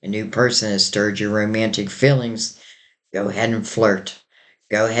 A new person has stirred your romantic feelings. Go ahead and flirt.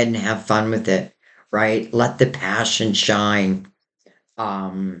 Go ahead and have fun with it, right? Let the passion shine.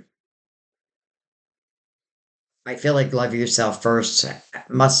 Um, I feel like love yourself first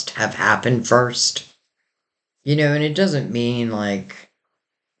must have happened first. And it doesn't mean like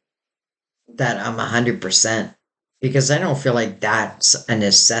that I'm 100% because I don't feel like that's a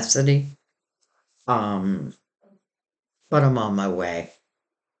necessity. Um, but I'm on my way.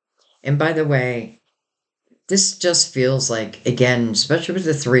 And by the way, this just feels like, again, especially with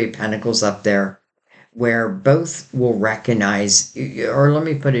the Three of Pentacles up there, where both will recognize, or let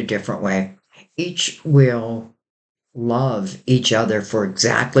me put it a different way, each will love each other for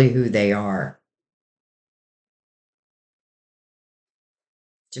exactly who they are.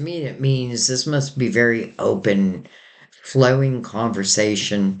 To me, it means this must be very open, flowing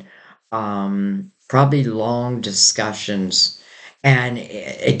conversation, probably long discussions. And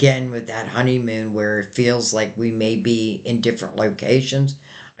again, with that honeymoon where it feels like we may be in different locations,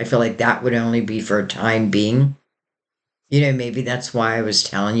 I feel like that would only be for a time being. Maybe that's why I was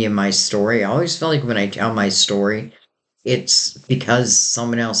telling you my story. I always feel like when I tell my story, it's because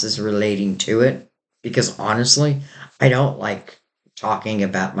someone else is relating to it. Because honestly, I don't like talking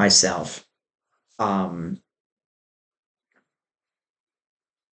about myself. Um,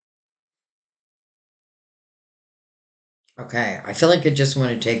 okay, I feel like I just want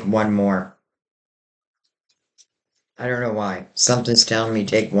to take one more. I don't know why. Something's telling me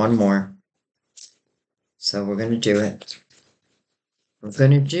take one more. So we're going to do it. We're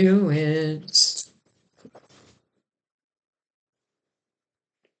going to do it.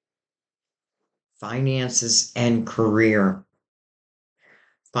 Finances and career.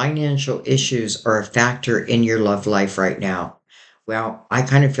 Financial issues are a factor in your love life right now. Well, I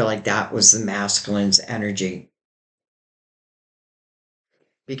kind of feel like that was the masculine's energy.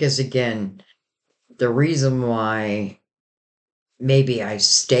 Because again, the reason why maybe I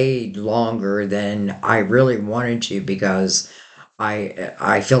stayed longer than I really wanted to because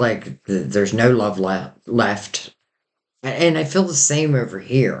I feel like there's no love left. And I feel the same over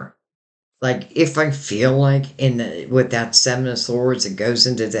here. Like if I feel like with that Seven of Swords, it goes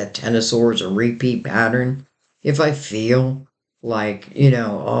into that Ten of Swords, a repeat pattern. If I feel like,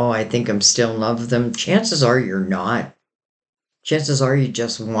 oh, I think I'm still in love with them, chances are you're not. Chances are you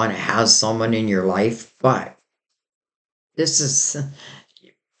just want to have someone in your life, but this is,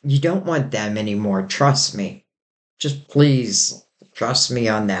 you don't want them anymore. Trust me. Just please trust me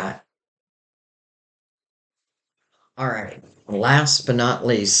on that. All right. Last but not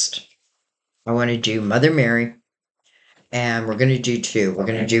least, I want to do Mother Mary. And we're going to do two. We're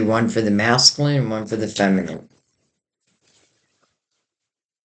going to do one for the masculine and one for the feminine.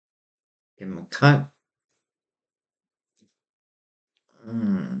 Give them a cut.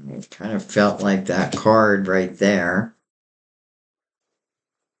 It kind of felt like that card right there.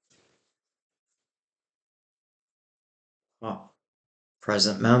 Well,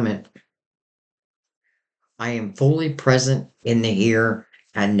 present moment. I am fully present in the here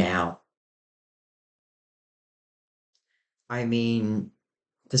and now. I mean,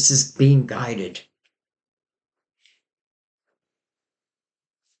 this is being guided.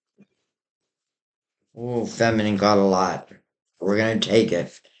 Oh, feminine got a lot. We're going to take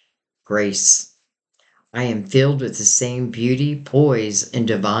it. Grace. I am filled with the same beauty, poise, and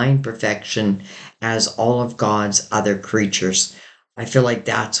divine perfection as all of God's other creatures. I feel like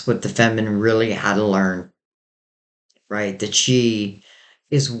that's what the feminine really had to learn, right? That she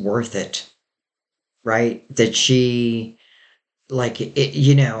is worth it, right? That she, like, it,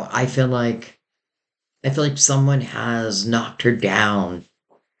 I feel like someone has knocked her down,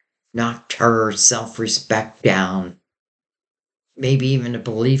 knocked her self respect down, maybe even a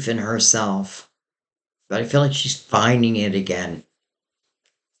belief in herself. But I feel like she's finding it again.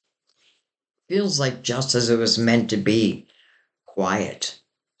 Feels like just as it was meant to be, quiet.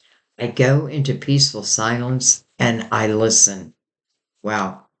 I go into peaceful silence and I listen.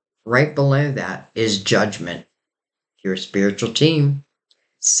 Wow. Right below that is judgment. Your spiritual team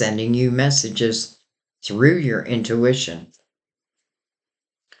sending you messages through your intuition.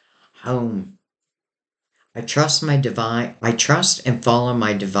 Home. I trust and follow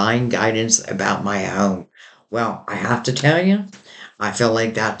my divine guidance about my home. Well, I have to tell you, I feel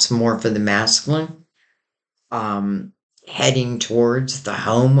like that's more for the masculine, um, heading towards the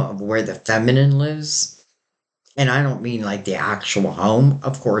home of where the feminine lives. And I don't mean like the actual home.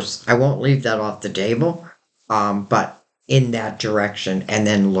 Of course, I won't leave that off the table. But in that direction. And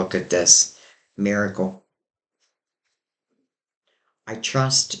then look at this miracle. I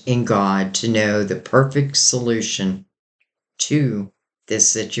trust in God to know the perfect solution to this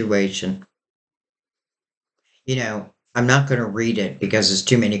situation. I'm not going to read it because there's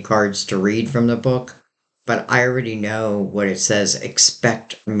too many cards to read from the book, but I already know what it says.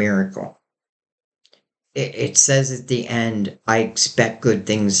 Expect a miracle. It says at the end, I expect good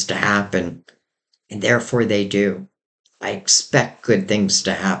things to happen, and therefore they do. I expect good things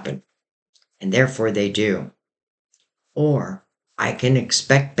to happen, and therefore they do. Or I can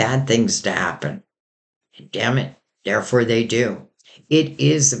expect bad things to happen, and damn it, therefore they do. It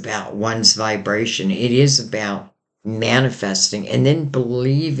is about one's vibration. It is about manifesting and then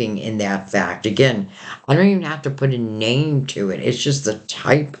believing in that fact. Again, I don't even have to put a name to it. It's just the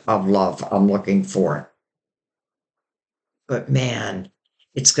type of love I'm looking for. But man,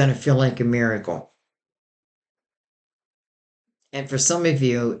 it's going to feel like a miracle. And for some of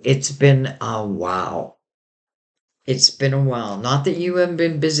you, it's been a while. It's been a while. Not that you haven't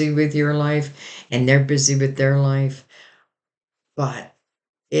been busy with your life and they're busy with their life, but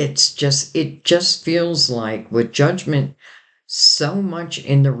it just feels like with judgment so much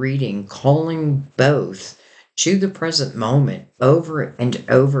in the reading, calling both to the present moment over and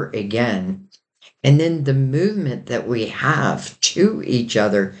over again. And then the movement that we have to each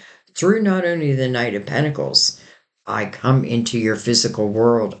other through not only the Knight of Pentacles, I come into your physical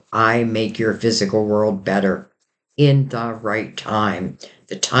world, I make your physical world better in the right time.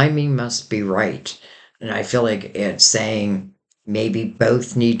 The timing must be right. And I feel like it's saying maybe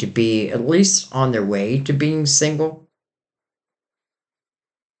both need to be at least on their way to being single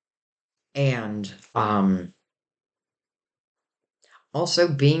and also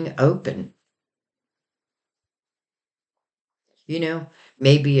being open. You know,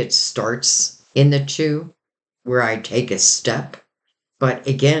 maybe it starts in the two where I take a step, but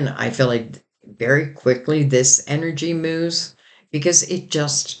again, I feel like very quickly this energy moves because it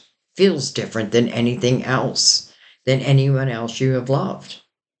just feels different than anything else, than anyone else you have loved.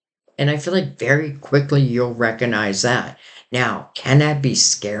 And I feel like very quickly you'll recognize that. Now, can that be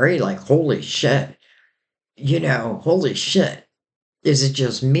scary? Like, holy shit, holy shit. Is it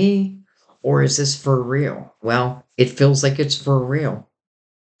just me or is this for real? Well, it feels like it's for real.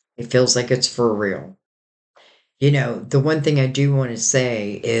 It feels like it's for real. The one thing I do want to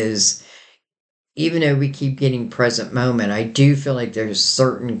say is even though we keep getting present moment, I do feel like there's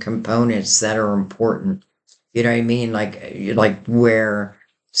certain components that are important. You know what I mean? Like where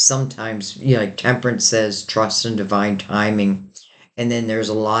sometimes, like Temperance says, trust in divine timing. And then there's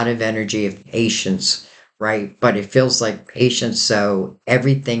a lot of energy of patience, right? But it feels like patience, so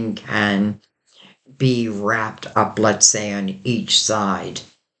everything can be wrapped up, let's say, on each side.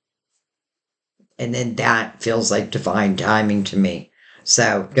 And then that feels like divine timing to me.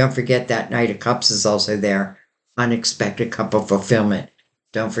 So don't forget that Knight of Cups is also there. Unexpected cup of fulfillment.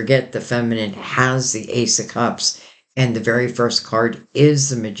 Don't forget the feminine has the Ace of Cups. And the very first card is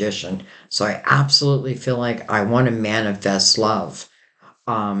the Magician. So I absolutely feel like I want to manifest love.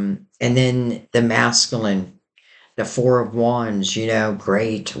 And then the masculine. The Four of Wands,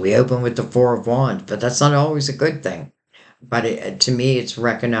 great. We open with the Four of Wands, but that's not always a good thing. But to me, it's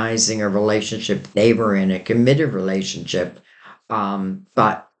recognizing a relationship they were in, a committed relationship.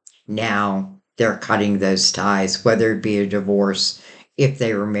 But now they're cutting those ties, whether it be a divorce, if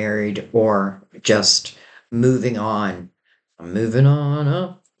they were married, or just moving on. I'm moving on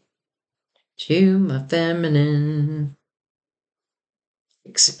up to my feminine.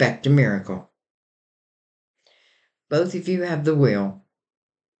 Expect a miracle. Both of you have the wheel.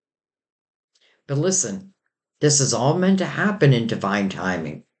 But listen, this is all meant to happen in divine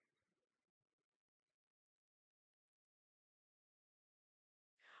timing.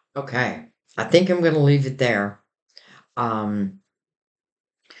 Okay, I think I'm going to leave it there. Um,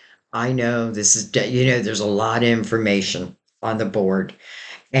 I know this is, there's a lot of information on the board,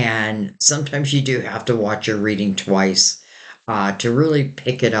 and sometimes you do have to watch your reading twice to really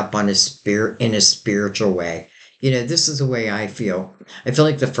pick it up on a spirit in a spiritual way. This is the way I feel. I feel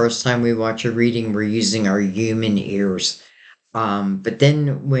like the first time we watch a reading, we're using our human ears. But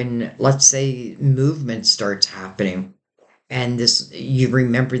then when, let's say, movement starts happening, and this you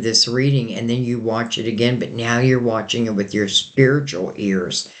remember this reading and then you watch it again, but now you're watching it with your spiritual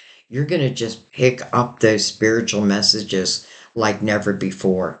ears, you're going to just pick up those spiritual messages like never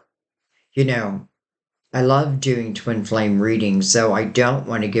before. you know I love doing twin flame readings, so I don't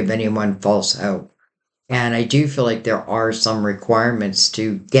want to give anyone false hope, and I do feel like there are some requirements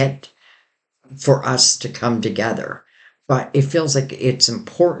to get for us to come together, but it feels like it's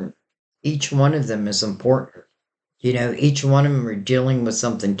important. Each one of them is important. Each one of them are dealing with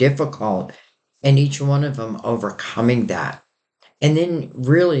something difficult, and each one of them overcoming that, and then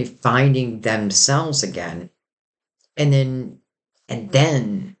really finding themselves again. And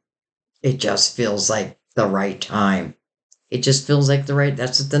then it just feels like the right time. It just feels like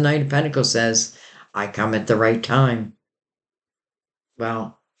that's what the Knight of Pentacles says. I come at the right time.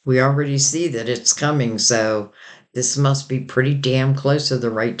 Well, we already see that it's coming, so this must be pretty damn close to the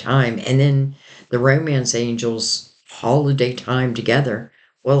right time. And then the romance angels holiday time together.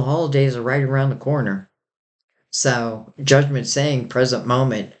 Well, holidays are right around the corner. So judgment saying present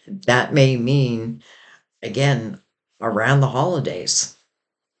moment, that may mean again around the holidays.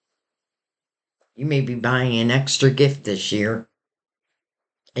 You may be buying an extra gift this year,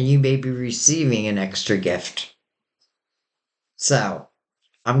 and you may be receiving an extra gift. So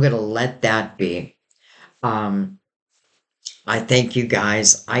I'm going to let that be. Um, I thank you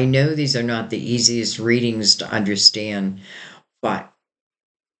guys. I know these are not the easiest readings to understand, but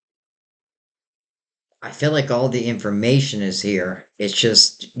I feel like all the information is here. It's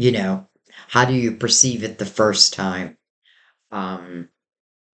just, how do you perceive it the first time? Um,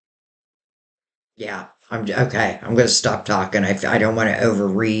 yeah, I'm okay. I'm going to stop talking. I don't want to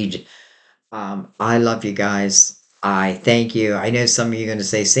overread. I love you guys. I thank you. I know some of you are going to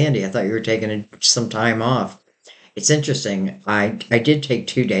say, Sandy, I thought you were taking some time off. It's interesting. I did take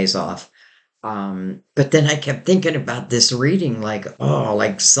 2 days off. But then I kept thinking about this reading, like, oh,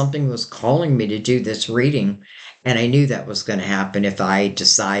 like something was calling me to do this reading. And I knew that was going to happen if I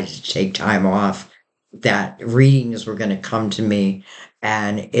decided to take time off, that readings were going to come to me.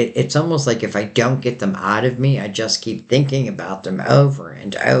 And it's almost like if I don't get them out of me, I just keep thinking about them over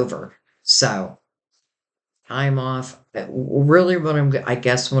and over. So time off. Really, I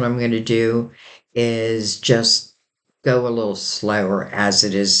guess what I'm going to do is just go a little slower as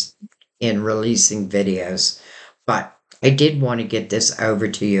it is in releasing videos. But I did want to get this over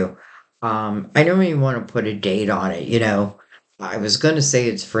to you. I don't even want to put a date on it. I was going to say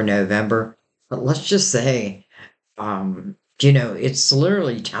it's for November, but let's just say, it's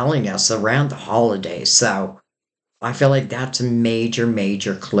literally telling us around the holidays. So I feel like that's a major,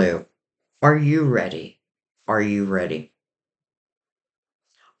 major clue. Are you ready? Are you ready?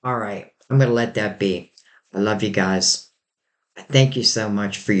 All right. I'm going to let that be. I love you guys. Thank you so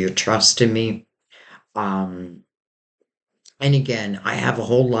much for your trust in me. Um, and again, I have a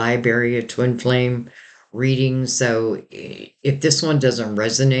whole library of twin flame readings. So if this one doesn't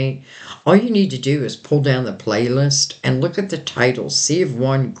resonate, all you need to do is pull down the playlist and look at the titles. See if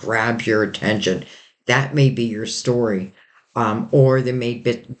one grabs your attention. That may be your story. Or there may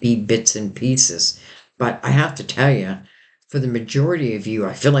be bits and pieces. But I have to tell you, for the majority of you,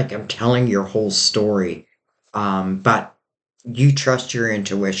 I feel like I'm telling your whole story. But you trust your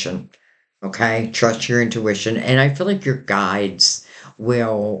intuition. Okay, trust your intuition. And I feel like your guides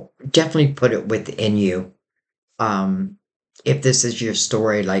will definitely put it within you. Um, if this is your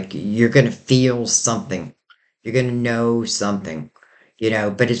story, like you're going to feel something, you're going to know something,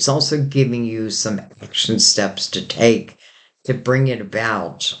 but it's also giving you some action steps to take to bring it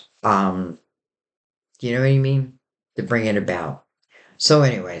about. You know what I mean? to bring it about. So,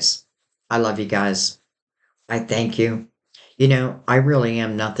 anyways, I love you guys. I thank you. I really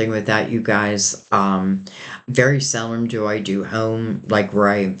am nothing without you guys. Very seldom do I do home, like where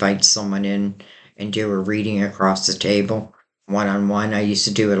I invite someone in and do a reading across the table, one on one. I used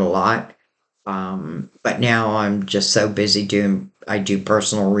to do it a lot. But now I'm just so busy I do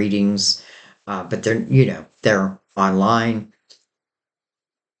personal readings, but they're online.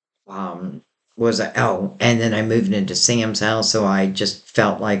 Um, and then I moved into Sam's house, so I just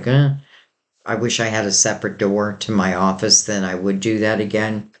felt like, I wish I had a separate door to my office, then I would do that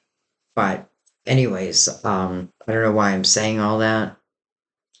again. But anyways, I don't know why I'm saying all that.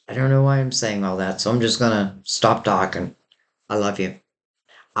 I don't know why I'm saying all that, so I'm just gonna stop talking. I love you.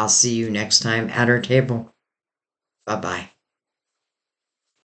 I'll see you next time at our table. Bye bye.